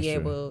to be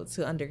able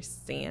to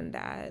understand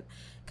that.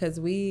 Because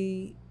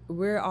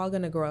we're all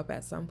going to grow up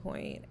at some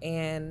point,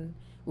 and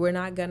we're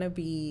not going to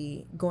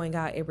be going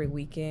out every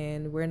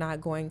weekend. We're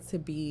not going to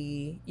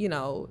be,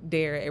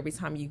 there every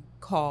time you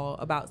call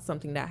about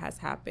something that has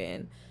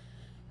happened.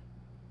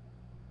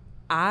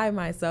 I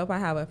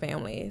have a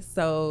family.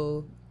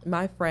 So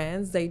my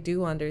friends, they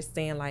do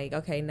understand, like,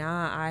 okay,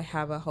 now I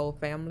have a whole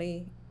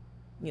family.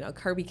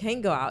 Kirbie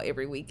can't go out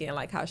every weekend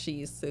like how she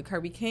used to.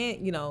 Kirbie can't,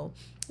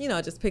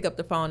 just pick up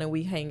the phone and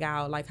we hang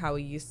out like how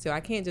we used to. I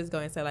can't just go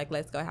and say, like,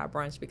 let's go have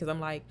brunch, because I'm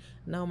like,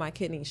 no, my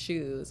kid needs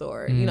shoes,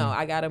 or,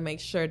 I got to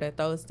make sure that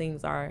those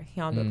things are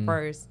handled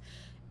first.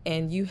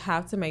 And you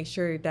have to make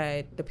sure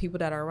that the people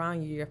that are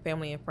around you, your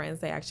family and friends,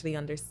 they actually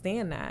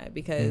understand that,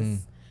 because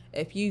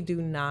if you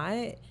do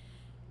not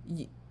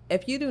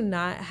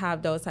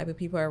have those type of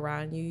people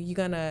around you, you're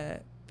going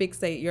to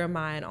fixate your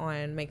mind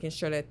on making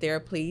sure that they're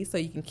pleased so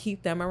you can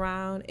keep them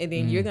around. And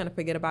then you're going to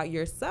forget about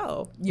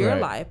yourself, your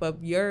life,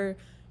 of your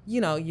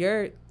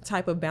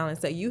type of balance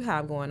that you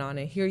have going on.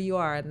 And here you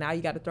are. Now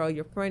you got to throw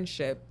your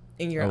friendship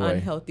in your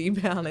unhealthy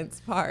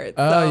balance part.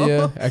 Oh,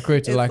 yeah. I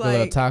create like a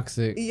little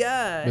toxic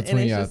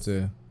between y'all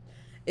two.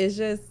 It's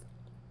just,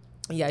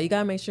 you got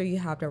to make sure you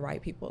have the right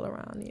people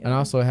around you. And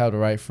also have the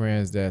right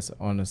friends that's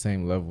on the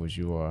same level as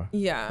you are.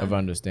 Yeah. Of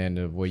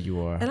understanding of where you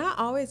are. And I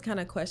always kind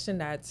of question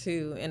that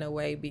too, in a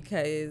way,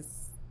 because.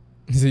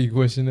 So you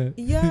question it?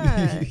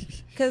 Yeah.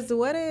 Because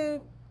what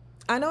if,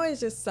 I know it's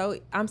just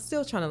I'm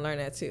still trying to learn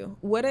that too.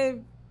 What if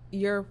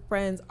your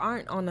friends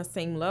aren't on the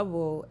same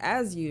level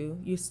as you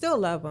still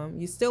love them.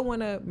 You still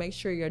want to make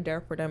sure you're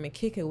there for them and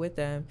kick it with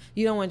them.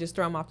 You don't want to just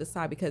throw them off the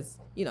side because,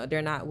 you know,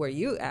 they're not where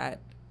you at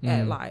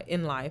in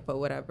life or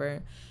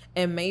whatever.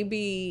 And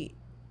maybe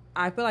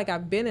I feel like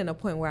I've been in a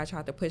point where I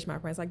tried to push my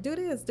friends, like, do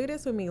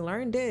this with me,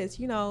 learn this,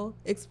 you know,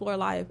 explore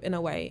life in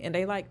a way. And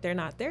they're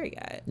not there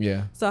yet.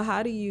 Yeah. So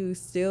how do you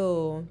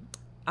still...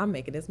 I'm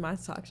making this my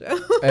talk show.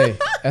 Hey,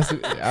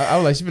 I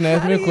was like, she been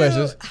asking me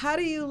questions. How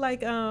do you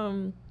like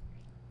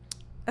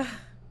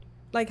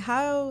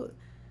how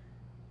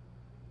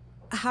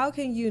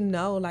can you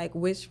know like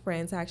which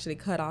friends actually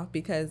cut off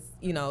because,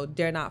 you know,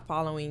 they're not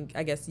following,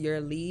 I guess, your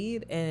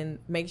lead, and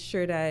make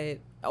sure that,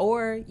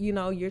 or, you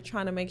know, you're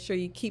trying to make sure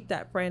you keep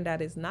that friend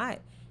that is not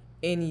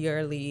in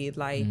your lead,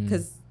 like,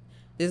 because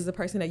this is the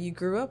person that you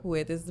grew up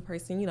with. This is the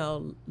person, you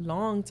know,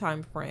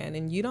 long-time friend,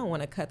 and you don't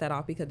want to cut that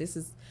off because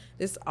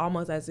this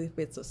almost as if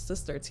it's a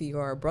sister to you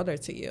or a brother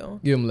to you.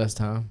 Give them less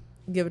time.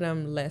 Give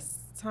them less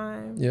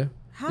time? Yeah.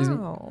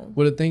 How?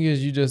 Well, the thing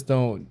is, you just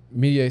don't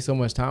mediate so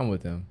much time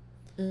with them.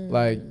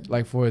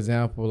 Like for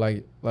example,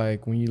 like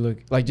when you look,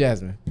 like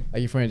Jasmine,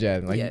 like your friend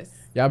Jasmine. Like, yes.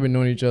 Y'all been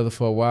knowing each other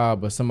for a while,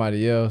 but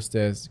somebody else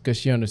because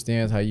she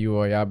understands how you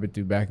are, y'all been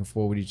through back and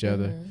forth with each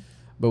other.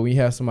 But when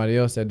you have somebody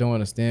else that don't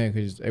understand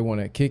because they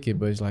want to kick it,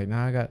 but it's like,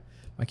 nah,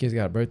 my kids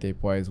got a birthday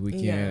party this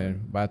weekend,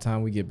 and by the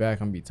time we get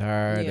back, I'm gonna be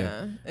tired.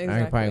 Yeah, and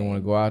exactly. I probably want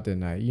to go out that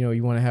night. You know,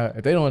 you want to have,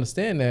 if they don't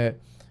understand that,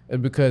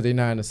 it's because they're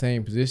not in the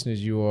same position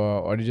as you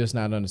are, or they're just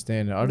not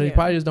understanding, or they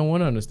probably just don't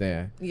want to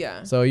understand.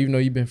 Yeah. So even though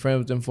you've been friends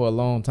with them for a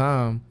long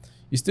time,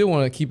 you still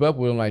want to keep up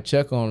with them, like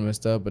check on them and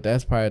stuff, but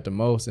that's probably at the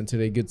most until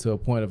they get to a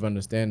point of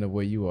understanding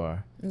where you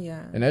are.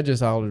 Yeah. And that's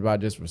just all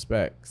about just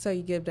respect. So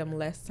you give them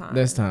less time.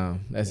 Less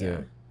time. That's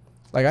it.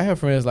 Like, I have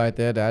friends like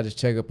that I just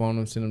check up on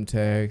them, send them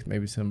texts,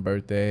 maybe some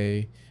birthday,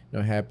 you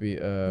know, happy,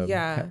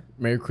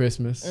 Merry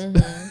Christmas.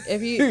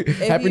 If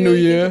Happy New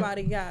Year. Think about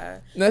it,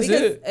 That's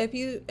it. If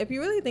you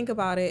really think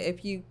about it,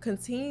 if you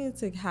continue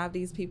to have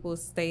these people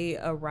stay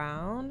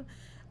around,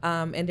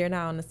 and they're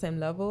not on the same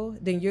level,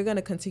 then you're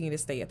gonna continue to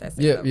stay at that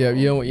same level. Yeah,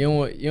 you don't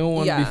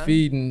want to be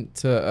feeding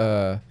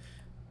to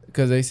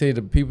because they say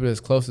the people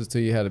that's closest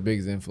to you have the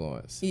biggest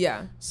influence.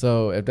 Yeah.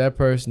 So if that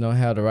person don't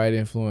have the right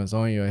influence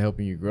on you and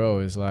helping you grow,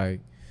 it's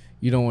like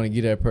you don't want to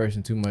give that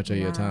person too much of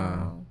your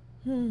time.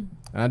 And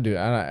I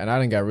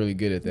done got really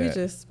good at that. You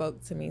just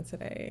spoke to me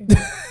today.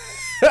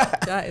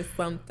 That is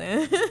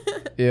something.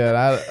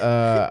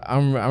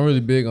 I'm really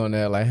big on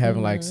that, like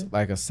having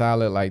like a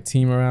solid like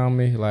team around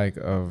me, like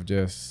of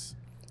just,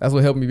 that's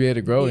what helped me be able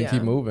to grow and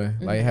keep moving.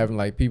 Like having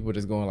like people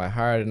that's going like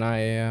higher than I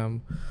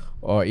am,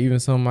 or even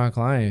some of my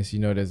clients, you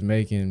know, that's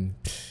making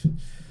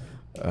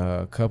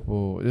a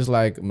couple, just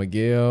like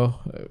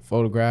Miguel,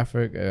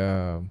 photographic,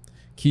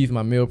 Keith,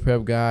 my meal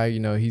prep guy,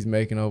 you know, he's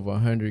making over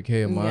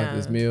 100K a month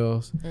his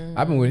meals.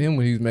 I've been with him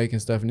when he was making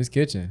stuff in his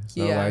kitchen.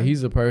 So like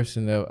he's a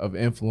person of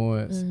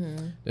influence.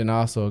 Then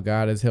also a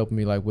guy that's helping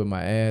me like with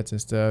my ads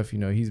and stuff. You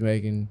know, he's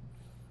making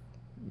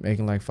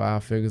like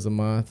 5 figures a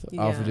month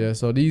off of just.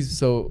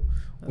 So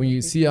when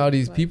you see all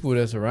these people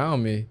that's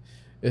around me,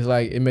 it's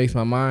like it makes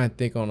my mind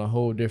think on a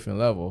whole different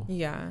level.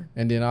 Yeah.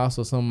 And then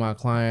also some of my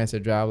clients that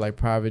drive like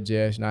private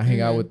jets, and I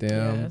hang out with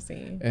them.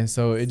 And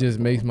so it just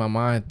makes my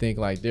mind think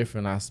like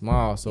different, not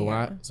small. So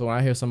when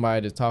I hear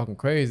somebody that's talking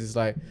crazy, it's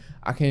like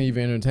I can't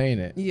even entertain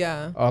it.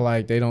 Yeah. Or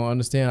like they don't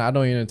understand. I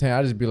don't even entertain.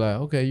 I just be like,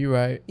 okay, you're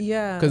right.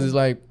 Yeah. Because it's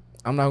like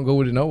I'm not gonna go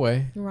with it no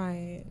way.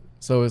 Right.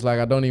 So it's like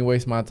I don't even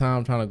waste my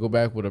time trying to go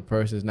back with a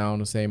person that's not on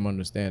the same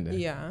understanding.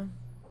 Yeah.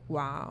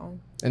 Wow.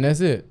 And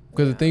that's it.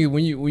 Because the thing is,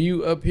 when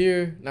you up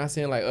here, not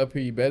saying like up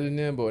here you better than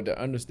them, but the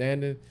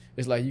understanding,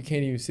 it's like you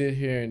can't even sit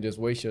here and just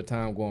waste your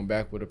time going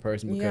back with a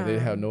person because they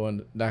have no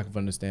lack of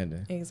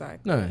understanding.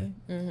 Exactly.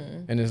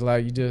 None. And it's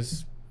like you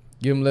just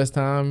give them less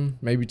time,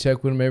 maybe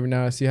check with them every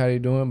now and see how they're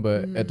doing,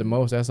 but at the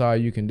most, that's all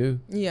you can do.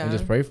 Yeah. And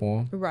just pray for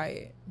them.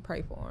 Right.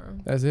 Pray for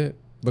them. That's it.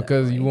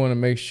 Because you want to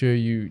make sure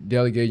you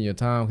delegating your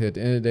time, because at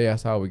the end of the day,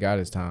 that's all we got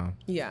is time.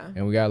 Yeah.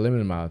 And we got a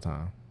limited amount of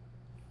time.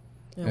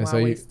 And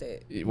why waste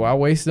it? Why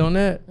waste it on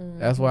that?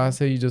 That's why I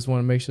say you just want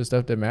to make sure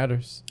stuff that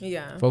matters.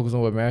 Yeah. Focus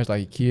on what matters.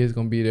 Like your kids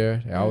gonna be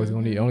there. They always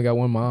gonna need. You only got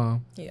one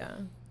mom. Yeah.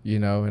 You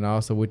know, and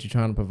also what you're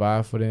trying to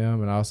provide for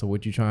them, and also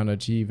what you're trying to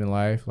achieve in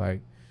life,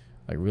 like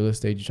real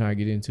estate you're trying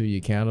to get into, your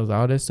candles,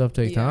 all that stuff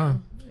takes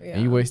time. Yeah.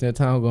 And you wasting that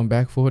time going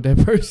back and forth with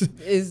that person.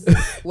 Is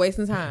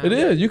wasting time. It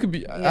is. You could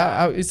be.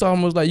 It's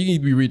almost like you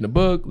can be reading a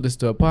book,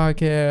 listen to a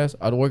podcast,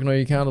 or working on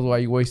your candles while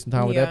you're wasting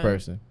time with that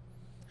person.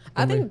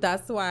 I think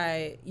that's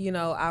why, you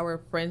know, our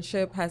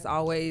friendship has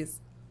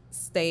always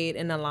stayed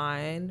in a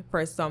line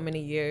for so many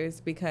years,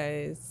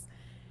 because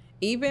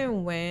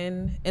even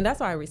when, and that's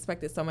why I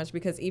respect it so much,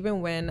 because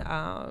even when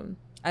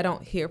I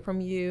don't hear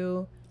from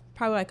you,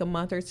 probably like a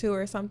month or two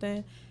or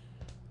something,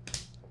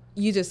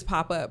 you just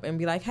pop up and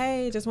be like,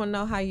 hey, just want to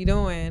know how you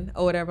doing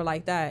or whatever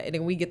like that. And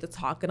then we get to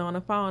talking on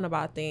the phone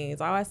about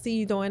things. Oh, I see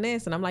you doing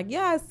this. And I'm like,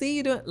 yeah, I see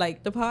you doing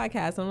like the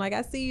podcast. And I'm like,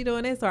 I see you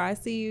doing this, or I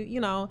see you, you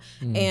know,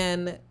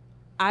 and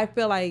I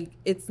feel like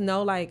it's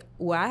no like,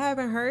 well, I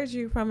haven't heard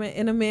you from it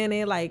in a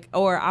minute, like,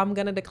 or I'm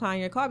gonna decline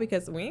your call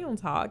because we don't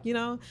talk, you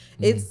know.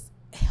 It's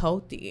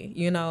healthy,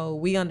 you know.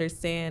 We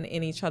understand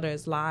in each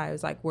other's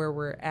lives like where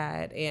we're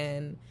at,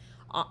 and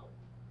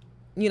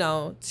you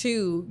know,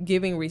 to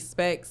giving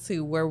respect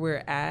to where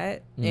we're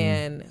at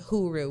and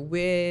who we're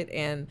with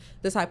and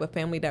the type of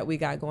family that we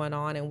got going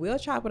on, and we'll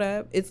chop it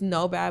up. It's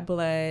no bad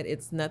blood.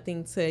 It's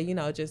nothing to, you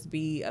know, just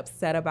be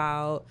upset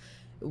about.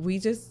 We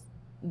just,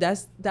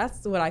 that's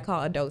what I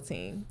call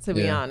adulting, to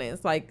be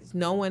honest. Like,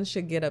 no one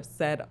should get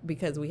upset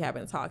because we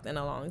haven't talked in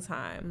a long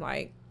time.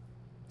 Like,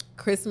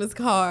 Christmas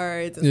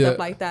cards and stuff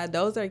like that,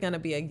 those are gonna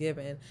be a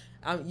given.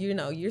 You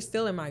know, you're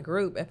still in my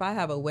group. If I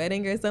have a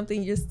wedding or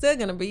something, you're still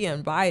gonna be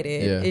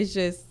invited. It's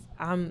just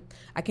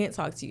I can't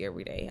talk to you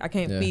every day. I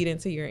can't feed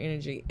into your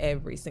energy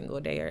every single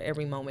day or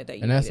every moment that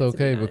you. And that's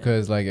okay,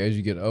 because like as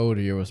you get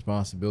older, your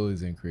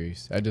responsibilities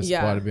increase. I just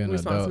part of being an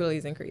adult.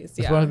 Responsibilities increase.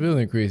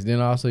 Responsibility increase. Then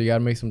also you got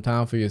to make some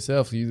time for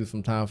yourself. You do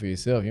some time for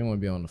yourself. You don't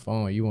want to be on the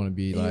phone. You want to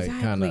be like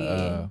kind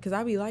of. Because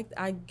I be like,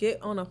 I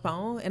get on the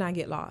phone and I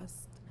get lost.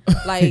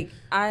 Like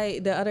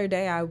the other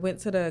day I went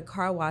to the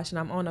car wash and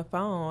I'm on the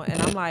phone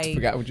and I'm like,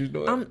 forgot what you was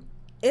doing.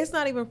 It's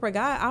not even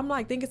forgot. I'm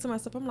like thinking to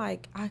myself, I'm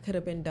like, I could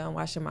have been done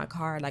washing my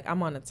car. Like,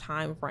 I'm on a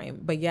time frame,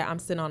 but yeah, I'm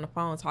sitting on the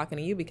phone talking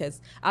to you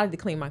because I like to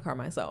clean my car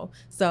myself.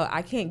 So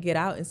I can't get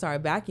out and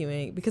start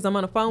vacuuming because I'm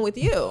on the phone with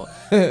you.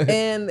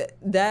 And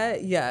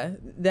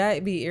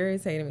that be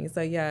irritating me.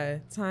 So yeah,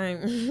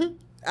 time.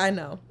 I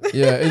know.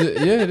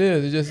 it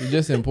is. It's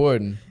just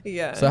important.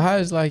 Yeah. So how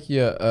is like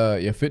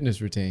your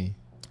fitness routine?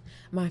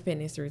 My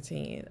fitness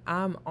routine,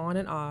 I'm on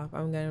and off.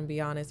 I'm gonna be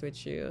honest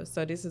with you.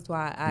 So this is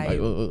why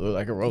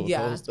like a roller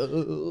coaster.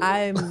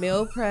 I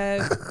meal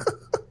prep.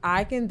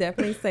 I can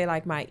definitely say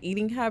like my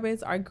eating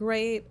habits are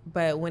great,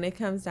 but when it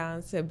comes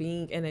down to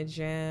being in a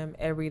gym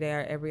every day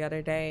or every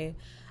other day,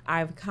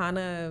 I've kind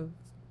of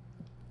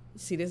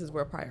this is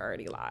where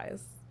priority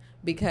lies,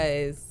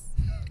 because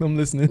I'm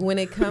listening. When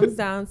it comes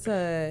down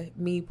to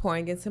me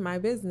pouring into my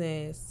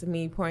business,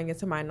 me pouring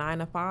into my 9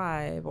 to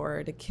 5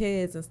 or the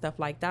kids and stuff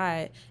like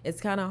that, it's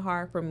kind of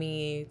hard for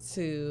me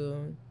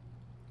to,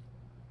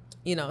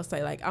 you know,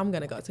 say like, I'm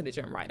going to go to the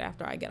gym right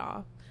after I get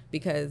off,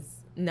 because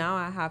now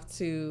I have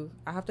to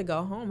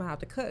go home. I have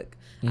to cook.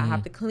 I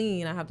have to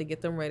clean. I have to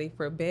get them ready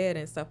for bed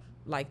and stuff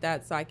like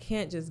that. So I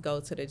can't just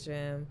go to the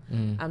gym.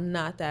 I'm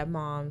not that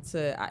mom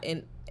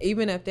and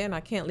even if then,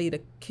 I can't leave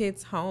the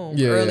kids home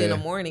early in the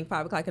morning,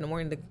 5 o'clock in the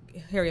morning, to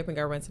hurry up and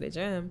go run to the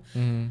gym.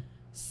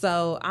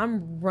 So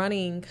I'm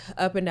running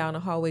up and down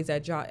the hallways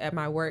at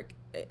my work,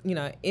 you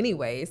know,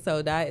 anyway.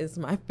 So that is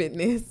my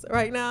fitness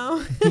right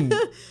now.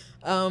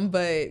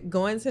 But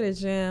going to the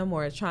gym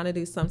or trying to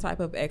do some type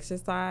of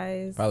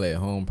exercise. Probably at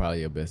home, probably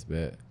your best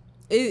bet.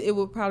 It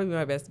would probably be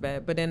my best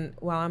bet. But then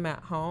while I'm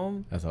at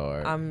home, that's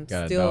hard. I'm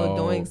still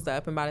doing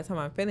stuff. And by the time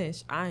I'm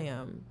finished, I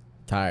am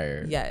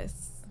tired.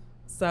 Yes.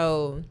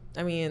 So,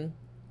 I mean,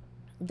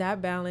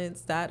 that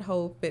balance, that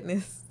whole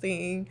fitness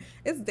thing,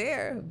 it's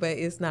there, but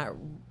it's not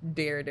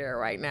there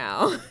right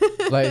now.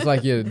 It's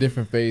like you're at a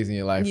different phase in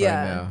your life right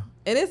now.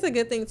 And it's a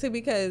good thing too,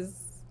 because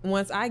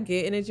once I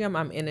get in a gym,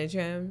 I'm in a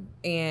gym,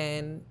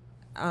 and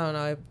I don't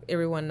know if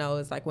everyone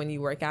knows, like when you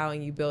work out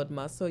and you build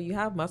muscle, you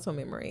have muscle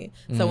memory.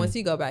 So once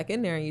you go back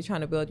in there and you're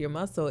trying to build your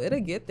muscle, it'll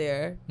get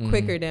there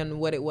quicker than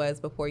what it was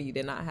before you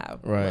did not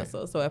have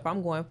muscle. So if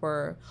I'm going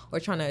for or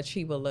trying to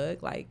achieve a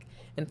look, like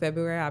in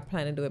February, I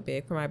plan to do it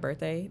big for my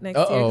birthday next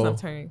year because I'm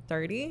turning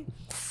 30.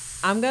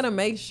 I'm going to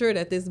make sure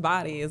that this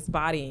body is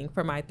bodying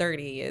for my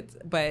 30th.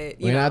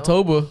 But, you know. In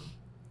October.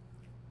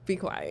 Be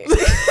quiet.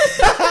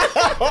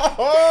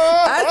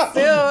 I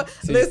still,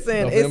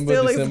 listen, November, it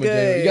still looks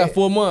good. You got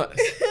 4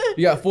 months.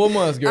 You got 4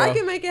 months, girl. I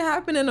can make it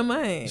happen in a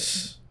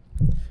month.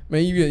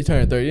 Man, you really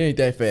turn 30. It ain't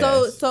that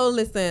fast. So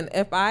listen,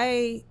 if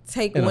I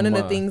take one of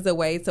the things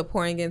away to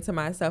pouring into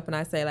myself and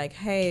I say like,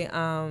 hey,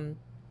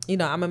 you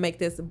know, I'm going to make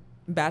this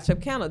batch of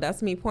candles.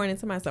 That's me pouring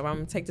into myself. I'm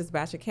going to take this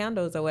batch of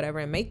candles or whatever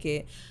and make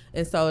it.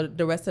 And so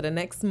the rest of the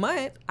next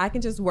month, I can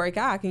just work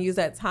out. I can use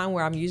that time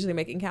where I'm usually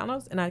making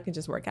candles and I can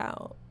just work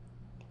out.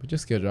 But your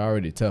schedule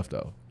already tough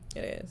though.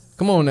 It is.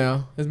 Come on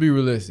now. Let's be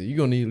realistic. You're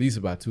going to need at least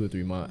about 2 or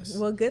 3 months.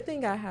 Well, good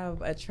thing I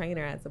have a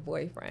trainer as a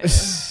boyfriend.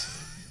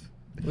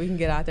 We can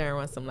get out there and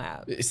run some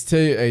laps.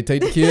 Hey,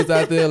 take the kids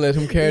out there, let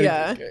them carry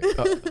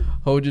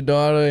hold your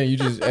daughter and you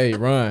just, hey,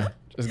 run.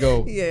 Let's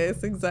go.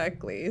 Yes,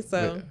 exactly.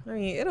 So, I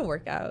mean, it'll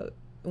work out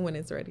when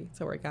it's ready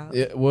to work out.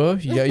 Yeah, well,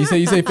 you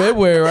say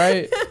February,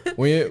 right?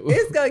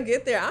 It's going to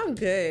get there. I'm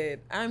good.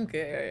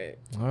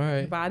 All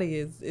right. Body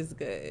is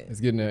good. It's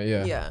getting there,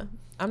 yeah. Yeah.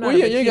 I'm not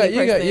you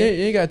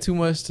ain't got too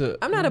much to.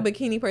 I'm not a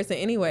bikini person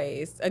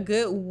anyways. A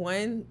good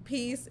one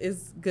piece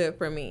is good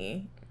for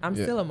me. I'm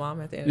still a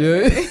mom at the end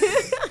of the day.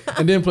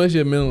 And then plus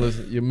you're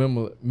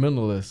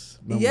minimalist.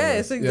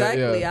 Yes,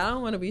 exactly. I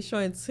don't want to be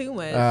showing too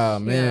much. Oh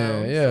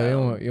man, you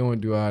don't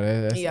want to do all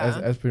that.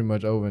 That's pretty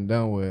much over and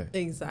done with.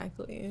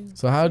 Exactly.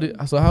 So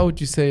how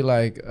would you say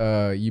like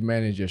you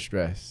manage your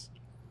stress?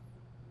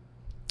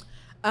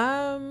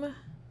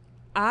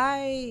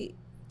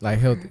 Like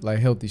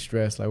healthy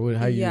stress. Like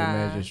how you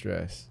manage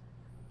stress?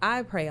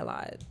 I pray a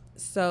lot.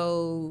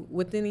 So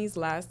within these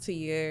last 2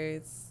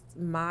 years,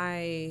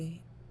 my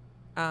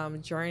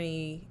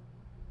journey,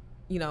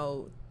 you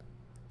know,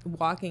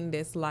 walking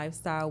this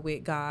lifestyle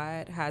with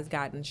God has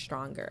gotten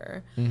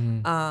stronger.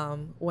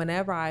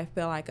 Whenever I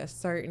feel like a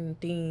certain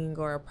thing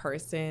or a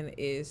person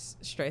is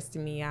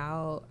stressing me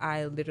out,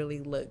 I literally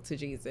look to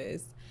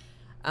Jesus.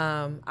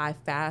 I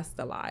fast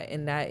a lot,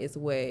 and that is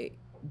what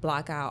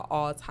block out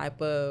all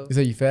type of. You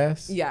say you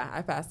fast? Yeah,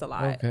 I fast a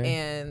lot. Okay.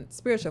 And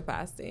spiritual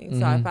fasting.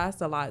 So I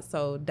fast a lot.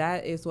 So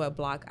that is what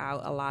block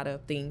out a lot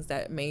of things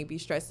that may be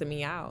stressing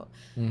me out.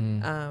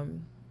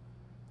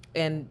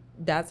 And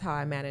that's how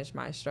I manage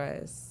my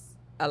stress.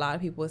 A lot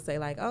of people say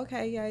like,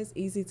 okay, yeah, it's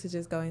easy to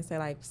just go and say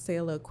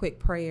a little quick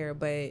prayer,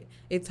 but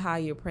it's how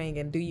you're praying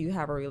and do you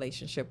have a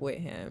relationship with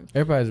him?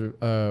 Everybody's,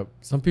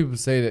 some people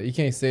say that you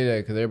can't say that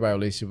because everybody's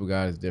relationship with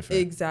God is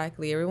different.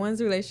 Exactly.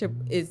 Everyone's relationship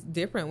is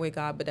different with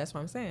God, but that's what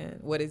I'm saying.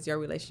 What is your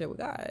relationship with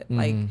God?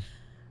 Like,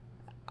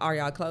 are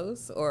y'all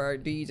close, or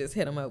do you just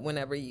hit him up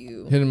whenever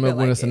you hit him up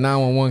when it's a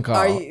 911 call?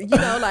 Are you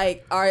know,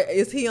 like,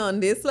 is he on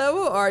this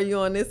level, or are you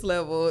on this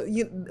level?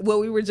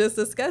 What we were just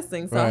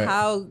discussing. So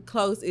how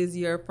close is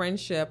your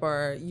friendship,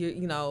 or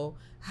you know,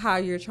 how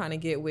you're trying to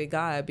get with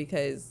God?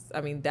 Because I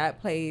mean, that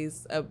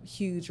plays a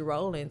huge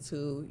role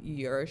into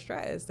your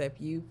stress. If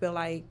you feel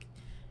like,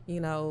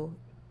 you know,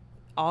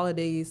 all of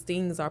these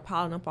things are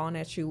piling up on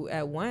at you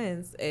at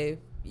once, if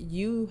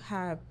you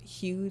have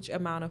huge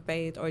amount of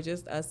faith or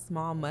just a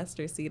small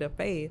mustard seed of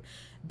faith,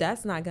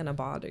 that's not going to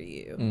bother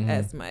you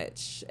as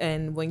much.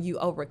 And when you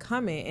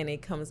overcome it and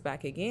it comes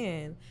back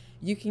again,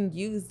 you can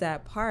use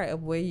that part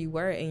of where you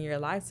were in your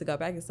life to go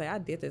back and say, I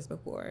did this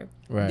before.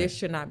 This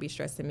should not be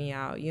stressing me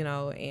out, you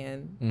know,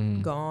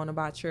 and go on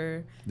about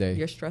your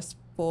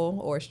stressful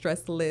or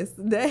stressless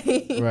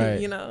day,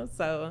 you know.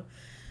 So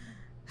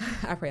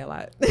I pray a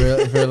lot. Pray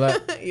a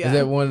lot? Yeah. Is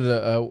that one of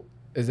the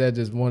is that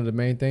just one of the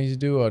main things you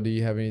do, or do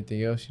you have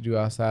anything else you do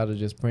outside of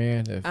just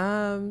praying?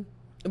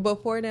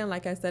 Before then,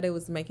 like I said, it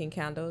was making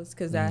candles,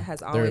 because that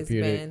has always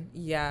been,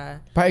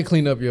 probably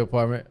clean up your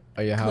apartment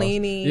or your house.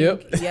 Cleaning,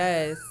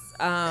 yes.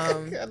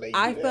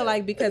 I feel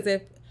like, because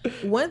if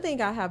one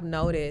thing I have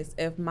noticed,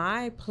 if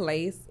my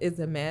place is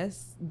a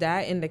mess,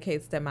 that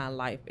indicates that my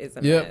life is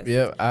a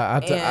mess.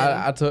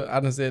 I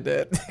done said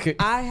that.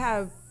 I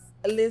have,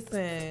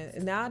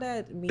 listen, now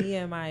that me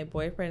and my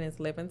boyfriend is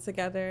living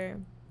together,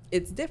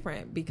 it's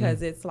different,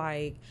 because it's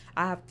like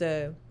I have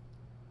to,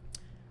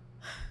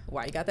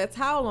 why you got that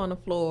towel on the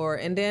floor?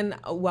 And then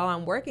while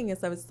I'm working and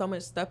stuff, so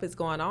much stuff is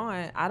going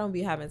on, I don't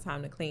be having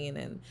time to clean.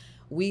 And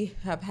we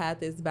have had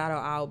this battle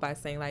out by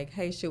saying like,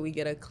 hey, should we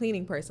get a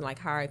cleaning person, like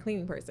hire a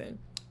cleaning person?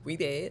 We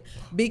did,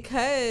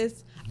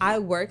 because I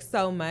work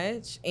so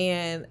much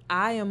and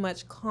I am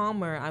much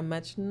calmer, I'm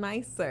much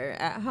nicer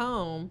at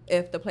home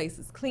if the place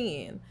is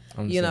clean,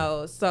 you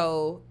know.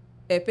 So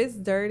if it's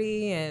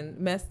dirty and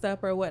messed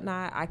up or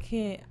whatnot, I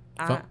can't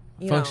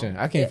function.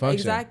 I can't function.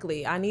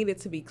 Exactly. I need it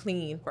to be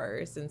clean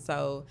first. And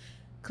so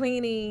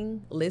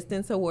cleaning,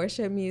 listening to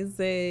worship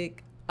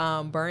music,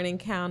 burning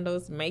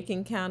candles,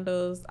 making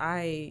candles,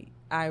 my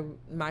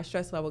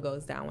stress level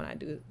goes down when I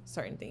do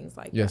certain things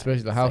like that. Yeah,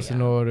 especially the house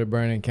in order,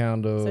 burning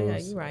candles. So yeah,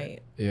 you're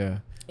right.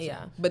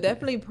 Yeah. But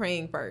definitely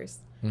praying first.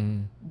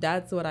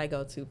 That's what I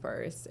go to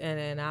first. And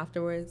then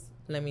afterwards,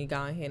 let me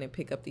go ahead and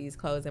pick up these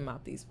clothes and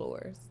mop these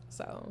floors.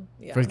 So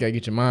yeah. First, gotta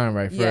get your mind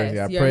right. First, yes, you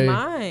gotta your pray.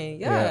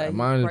 Mind. Yeah,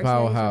 mind is the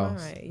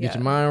powerhouse. Get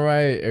your mind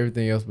right,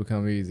 everything else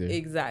become easier.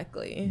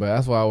 Exactly. But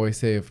that's why I always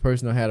say, if a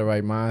person don't have the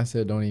right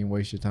mindset, don't even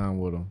waste your time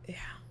with them. Yeah.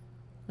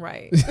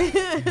 Right.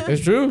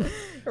 It's true.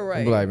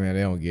 Right. But like, man,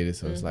 they don't get it,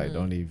 so it's like,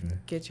 don't even.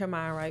 Get your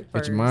mind right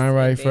first. Get your mind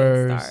right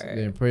first,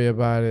 then pray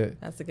about it.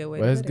 That's a good way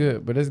to put it's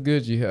good. But it's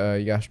good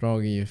you got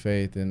strong in your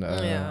faith, and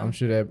I'm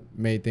sure that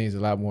made things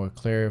a lot more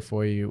clear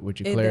for you with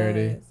your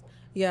clarity. Does.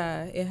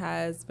 Yeah, it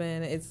has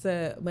been. It's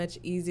a much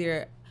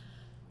easier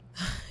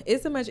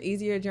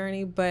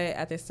journey, but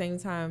at the same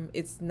time,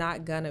 it's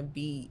not gonna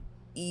be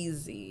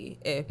easy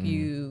if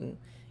you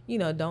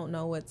don't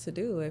know what to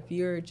do. If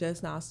you're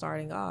just now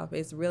starting off,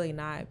 it's really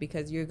not,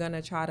 because you're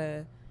gonna try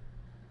to,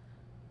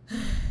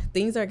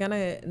 things are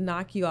gonna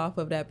knock you off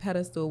of that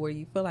pedestal where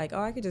you feel like,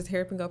 oh, I could just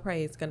hurry up and go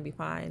pray, it's gonna be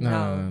fine.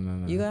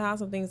 No. You're gonna have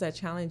some things that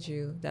challenge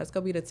you. That's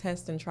gonna be the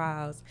tests and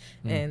trials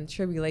and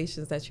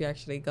tribulations that you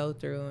actually go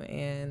through.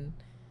 And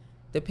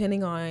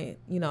depending on,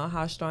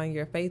 how strong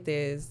your faith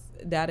is,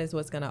 that is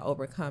what's gonna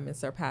overcome and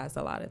surpass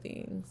a lot of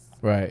things.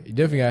 Right. You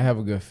definitely gotta have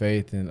a good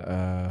faith, and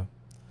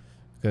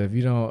because if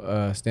you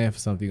don't stand for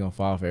something, you're gonna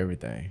fall for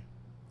everything.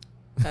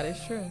 That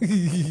is true.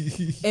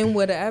 And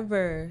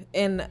whatever.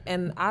 And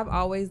I've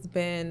always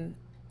been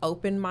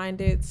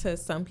open-minded to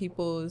some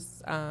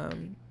people's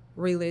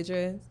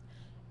religions.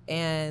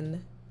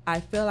 And I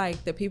feel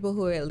like the people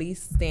who at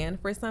least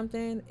stand for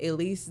something, at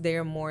least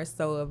they're more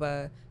so of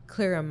a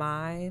clearer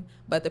mind.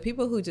 But the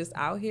people who just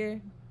out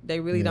here, they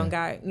really don't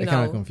got, they're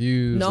kind of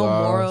confused, no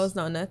lost. Morals,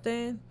 no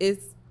nothing.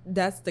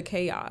 That's the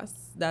chaos.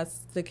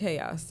 That's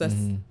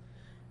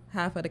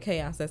half of the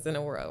chaos that's in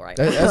the world right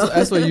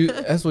That's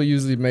what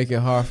usually make it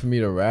hard for me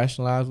to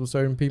rationalize with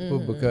certain people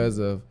because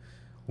of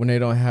when they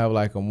don't have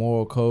like a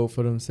moral code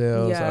for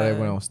themselves, or they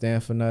don't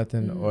stand for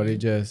nothing, or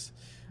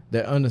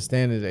their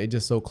understanding, they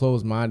just so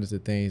closed-minded to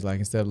things, like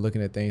instead of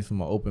looking at things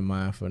from an open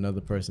mind for another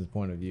person's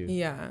point of view.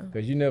 Yeah.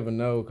 Because you never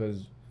know,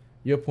 because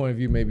your point of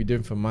view may be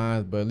different from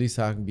mine, but at least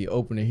I can be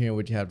open to hearing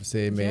what you have to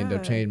say. It may end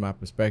up changing my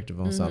perspective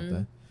on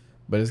something.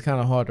 But it's kind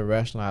of hard to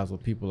rationalize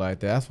with people like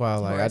that. That's why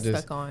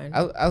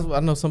I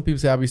know some people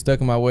say I be stuck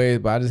in my ways,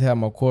 but I just have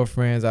my core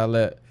friends. I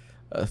let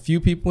a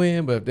few people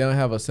in, but if they don't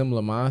have a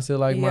similar mindset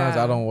like mine,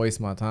 I don't waste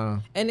my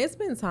time. And it's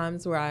been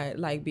times where I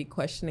like be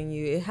questioning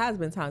you. It has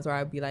been times where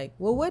I'd be like,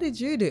 well, what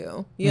did you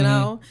do? You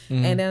know?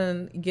 And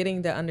then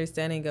getting the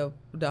understanding of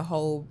the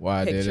whole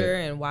picture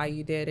and why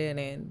you did it,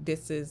 and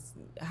this is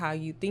how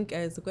you think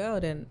as well,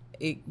 then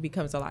it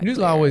becomes a lot. You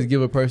just always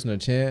give a person a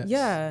chance.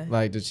 Yeah.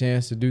 Like the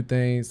chance to do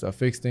things or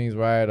fix things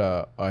right,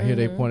 or hear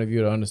their point of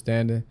view or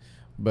understanding.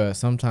 But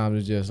sometimes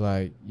it's just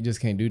like you just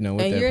can't do nothing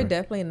with that. And you're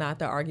definitely not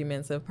the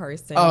argumentative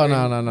person. Oh,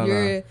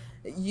 no.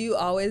 You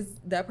always,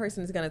 that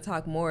person is going to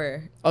talk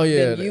more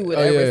than you would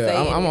ever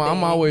say.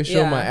 I'm always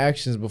showing my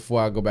actions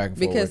before I go back and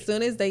forth. Because as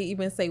soon as they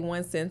even say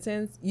one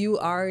sentence, you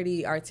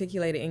already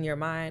articulated in your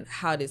mind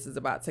how this is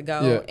about to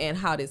go and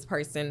how this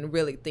person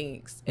really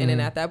thinks. And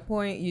then at that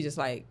point, you just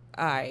like,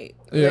 all right,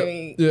 let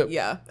me,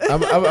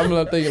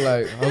 I'm thinking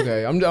like,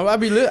 okay,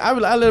 I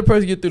let a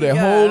person get through that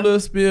whole little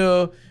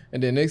spiel.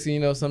 And then next thing you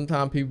know,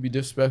 sometimes people be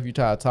disrespectful. You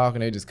try to talk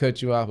and they just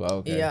cut you off. Like,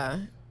 okay. Yeah.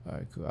 All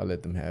right, cool. I'll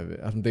let them have it.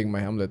 I'm thinking,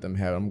 I'm let them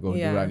have it. I'm going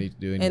to do what I need to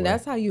do anyway. And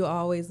that's how you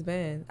always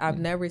been. I've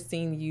never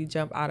seen you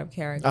jump out of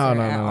character. Oh,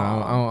 no.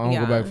 I don't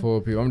go back and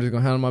forth with people. I'm just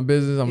going to handle my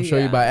business. I'm going to show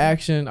you by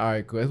action. All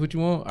right, cool. That's what you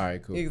want? All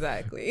right, cool.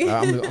 Exactly.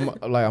 I'm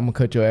going to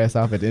cut your ass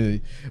off at the end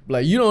of the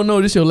like, you don't know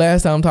this your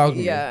last time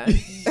talking to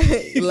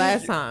me.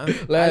 Last time.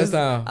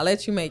 I'll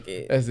let you make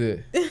it. That's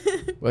it.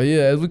 Well,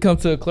 yeah, as we come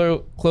to a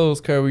close,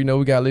 Kirbie,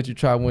 we got to let you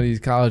try one of these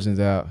collagens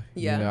out.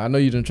 Yeah. You know, I know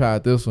you done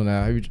tried this one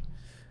out.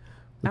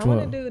 I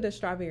want to do the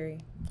strawberry.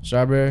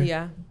 Strawberry?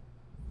 Yeah.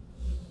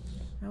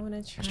 I want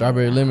to try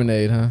strawberry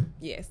lemonade, huh?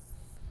 Yes.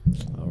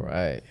 All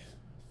right.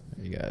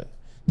 You got to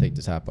take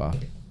the top off.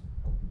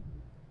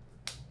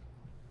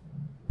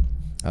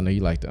 I know you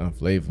like the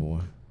unflavored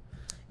one.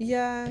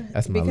 Yeah.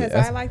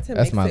 I like to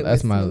mix it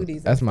with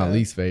smoothies. That's my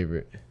least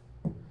favorite.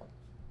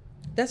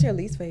 That's your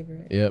least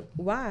favorite? Yep.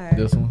 Why?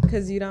 This one?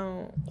 Because you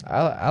don't.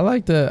 I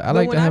like to.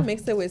 When I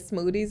mix it with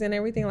smoothies and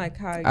everything, like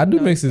how I do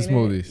mix it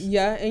smoothies.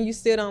 Yeah, and you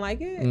still don't like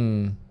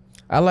it?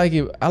 I like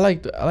it. I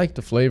like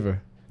the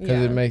flavor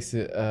because it makes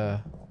it.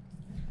 I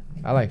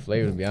like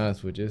flavor, to be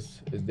honest with you. It's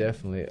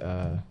definitely.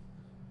 I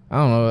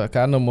don't know.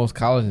 I know most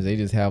collagens they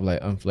just have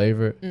like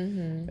unflavored,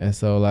 and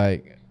so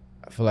like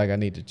I feel like I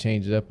need to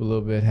change it up a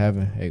little bit.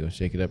 Hey, go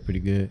shake it up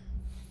pretty good.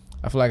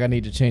 I feel like I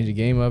need to change the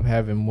game up,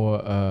 having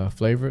more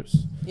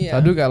flavors. Yeah. So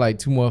I do got like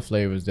 2 more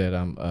flavors that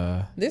I'm.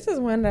 This is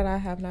one that I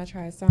have not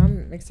tried, so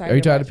I'm excited. Have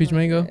you tried the peach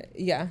mango?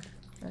 Yeah,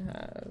 I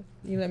have.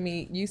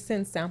 You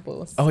send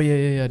samples. Oh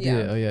yeah, I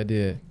did. Oh yeah, I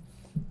did.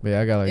 But yeah,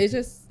 I got like. It's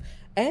just,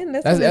 and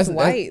that's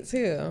white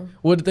too.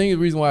 Well, the thing is,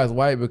 the reason why it's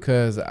white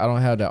because I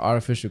don't have that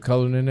artificial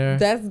coloring in there.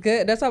 That's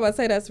good. That's what I'm about to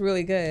say. That's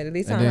really good. At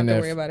least I don't have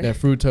to worry about it. That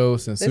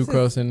fructose and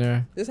sucrose in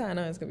there. This is how I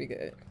know it's gonna be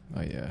good.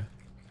 Oh yeah.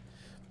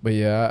 But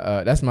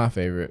yeah, that's my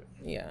favorite.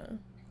 Yeah.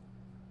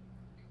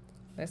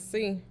 Let's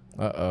see.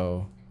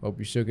 Uh-oh. Hope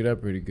you shook it up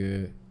pretty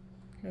good.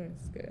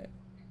 That's good.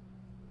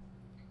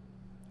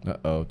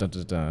 Uh-oh. Dun,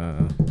 dun,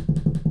 dun.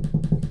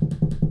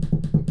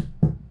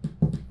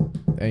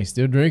 Hey,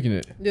 still drinking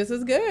it. This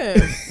is good.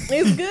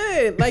 It's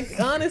good. Like,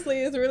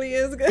 honestly, it really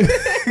is good.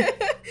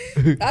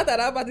 I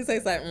thought I was about to say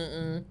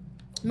something.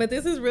 But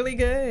this is really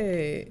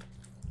good.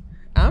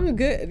 I'm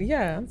good.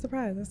 Yeah, I'm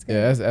surprised. That's good.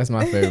 Yeah, that's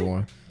my favorite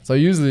one. So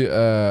usually,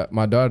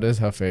 my daughter is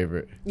her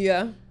favorite.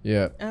 Yeah.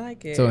 Yeah. I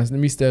like it. So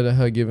instead of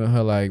her giving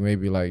her like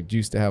maybe like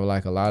juice to have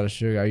like a lot of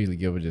sugar, I usually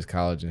give her just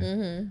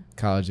collagen,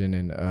 collagen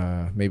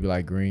and maybe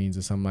like greens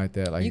or something like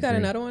that. Like you got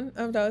another one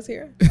of those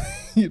here?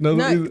 You know,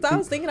 no, because I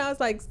was thinking, I was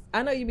like,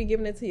 I know you be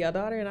giving it to your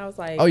daughter, and I was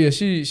like, oh yeah,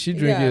 she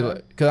drink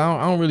it because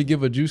I don't really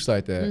give her juice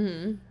like that,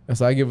 and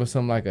so I give her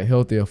something like a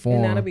healthier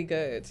form. And that'll be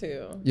good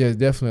too. Yeah, it's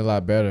definitely a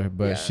lot better,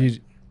 but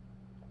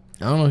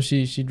I don't know.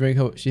 She drink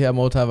her. She had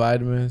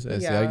multivitamins,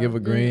 and so I give her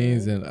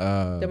greens and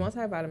the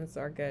multivitamins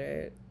are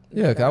good.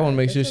 Yeah, because I want to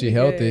make sure she's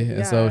healthy,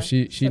 and so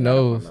she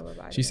knows.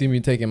 She see me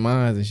taking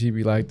mine, and she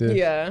be like this.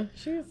 Yeah,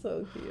 she's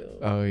so cute.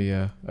 Oh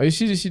yeah,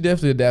 she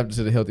definitely adapted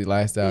to the healthy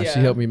lifestyle. Yeah. She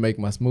helped me make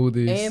my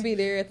smoothies and be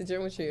there at the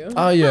gym with you.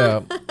 Oh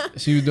yeah,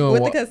 she was doing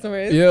with the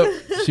customers. Yep,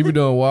 she be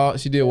doing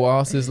She did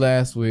walks this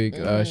last week.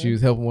 She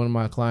was helping one of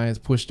my clients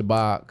push the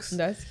box.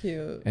 That's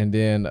cute. And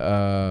then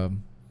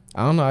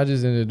I don't know. I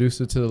just introduced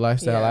her to the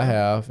lifestyle I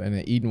have, and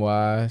then eating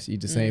wise,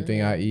 eat the same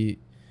thing I eat.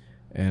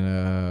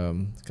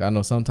 And I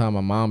know sometimes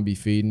my mom be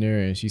feeding her,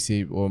 and she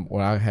see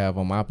what I have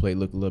on my plate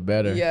look a little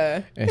better.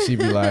 Yeah. And she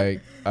be like,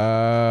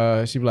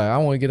 I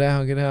want to get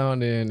out.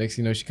 And then next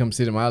thing you know, she come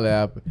sit in my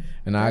lap,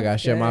 and I gotta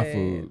share my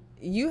food.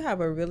 You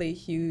have a really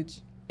huge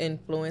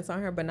influence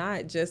on her, but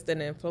not just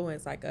an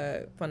influence, like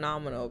a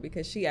phenomenal,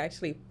 because she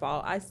actually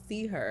I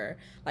see her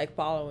like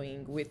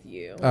following with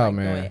you, like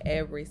doing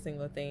every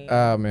single thing.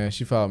 Oh man,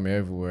 she followed me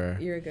everywhere.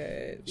 You're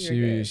good.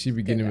 She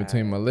be getting in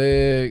between my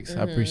legs.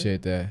 I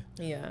appreciate that.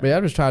 Yeah. But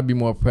I just try to be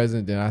more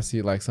present than I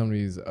see like some of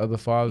these other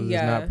fathers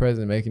that's not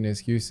present, making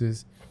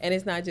excuses. And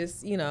it's not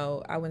just,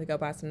 I went to go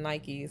buy some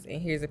Nikes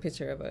and here's a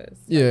picture of us.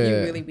 Yeah. Like, you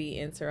really be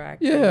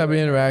interacting. Yeah, I be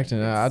interacting.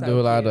 I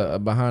do a lot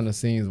of behind the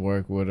scenes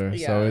work with her.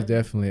 Yeah. So it's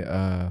definitely,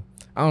 I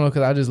don't know,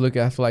 because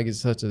I feel like it's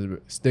such a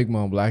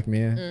stigma on black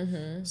men.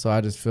 Mm-hmm. So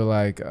I just feel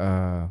like,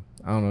 I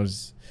don't know,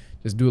 just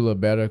do a little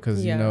better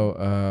because, I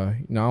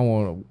don't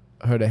want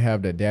her to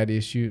have that daddy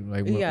issue.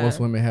 Like most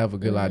women have a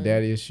good lot of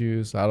daddy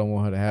issues. So I don't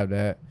want her to have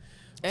that.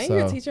 And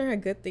you're teaching her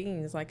good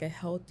things, like a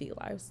healthy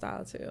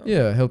lifestyle too.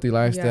 Yeah, healthy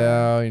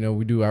lifestyle. Yeah.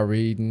 We do our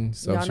reading.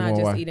 So y'all not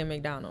just eating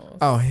McDonald's.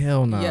 Oh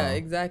hell no. Yeah,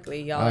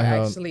 exactly. Y'all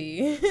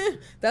actually.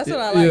 That's what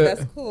I like. Yeah.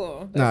 That's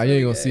cool. That's really you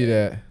ain't gonna see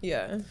that.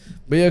 Yeah.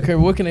 But yeah,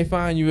 Kirbie, where can they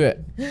find you at?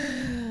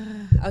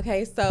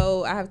 Okay,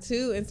 so I have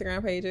 2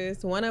 Instagram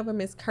pages. One of them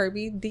is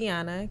Kirbie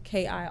Deanna,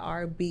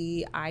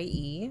 Kirbie.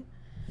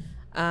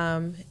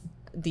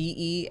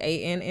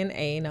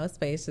 Deanna, no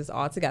spaces,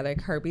 all together,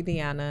 Kirbie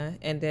Deanna.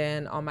 And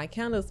then on my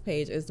candles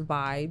page is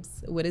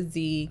Vibes with a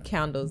Z,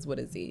 Candles with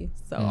a Z.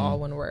 So all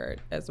one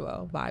word as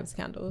well, Vibes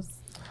Candles.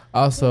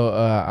 Also,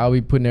 I'll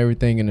be putting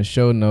everything in the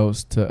show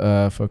notes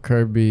for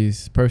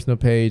Kirbie's personal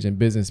page and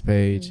business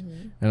page,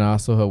 and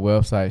also her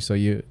website. So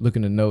you look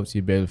in the notes,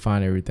 you'll be able to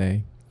find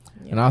everything.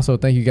 Yeah. And also,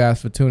 thank you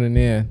guys for tuning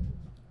in.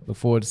 Look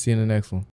forward to seeing the next one.